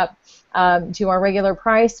has gone up to our regular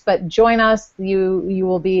price. But join us. You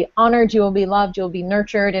will be honored. You will be loved. You'll be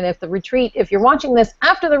nurtured. And if you're watching this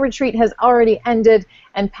after the retreat has already ended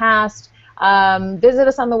and passed, visit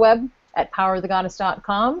us on the web at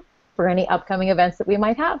powerofthegoddess.com for any upcoming events that we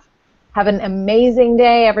might have. Have an amazing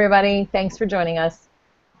day, everybody. Thanks for joining us.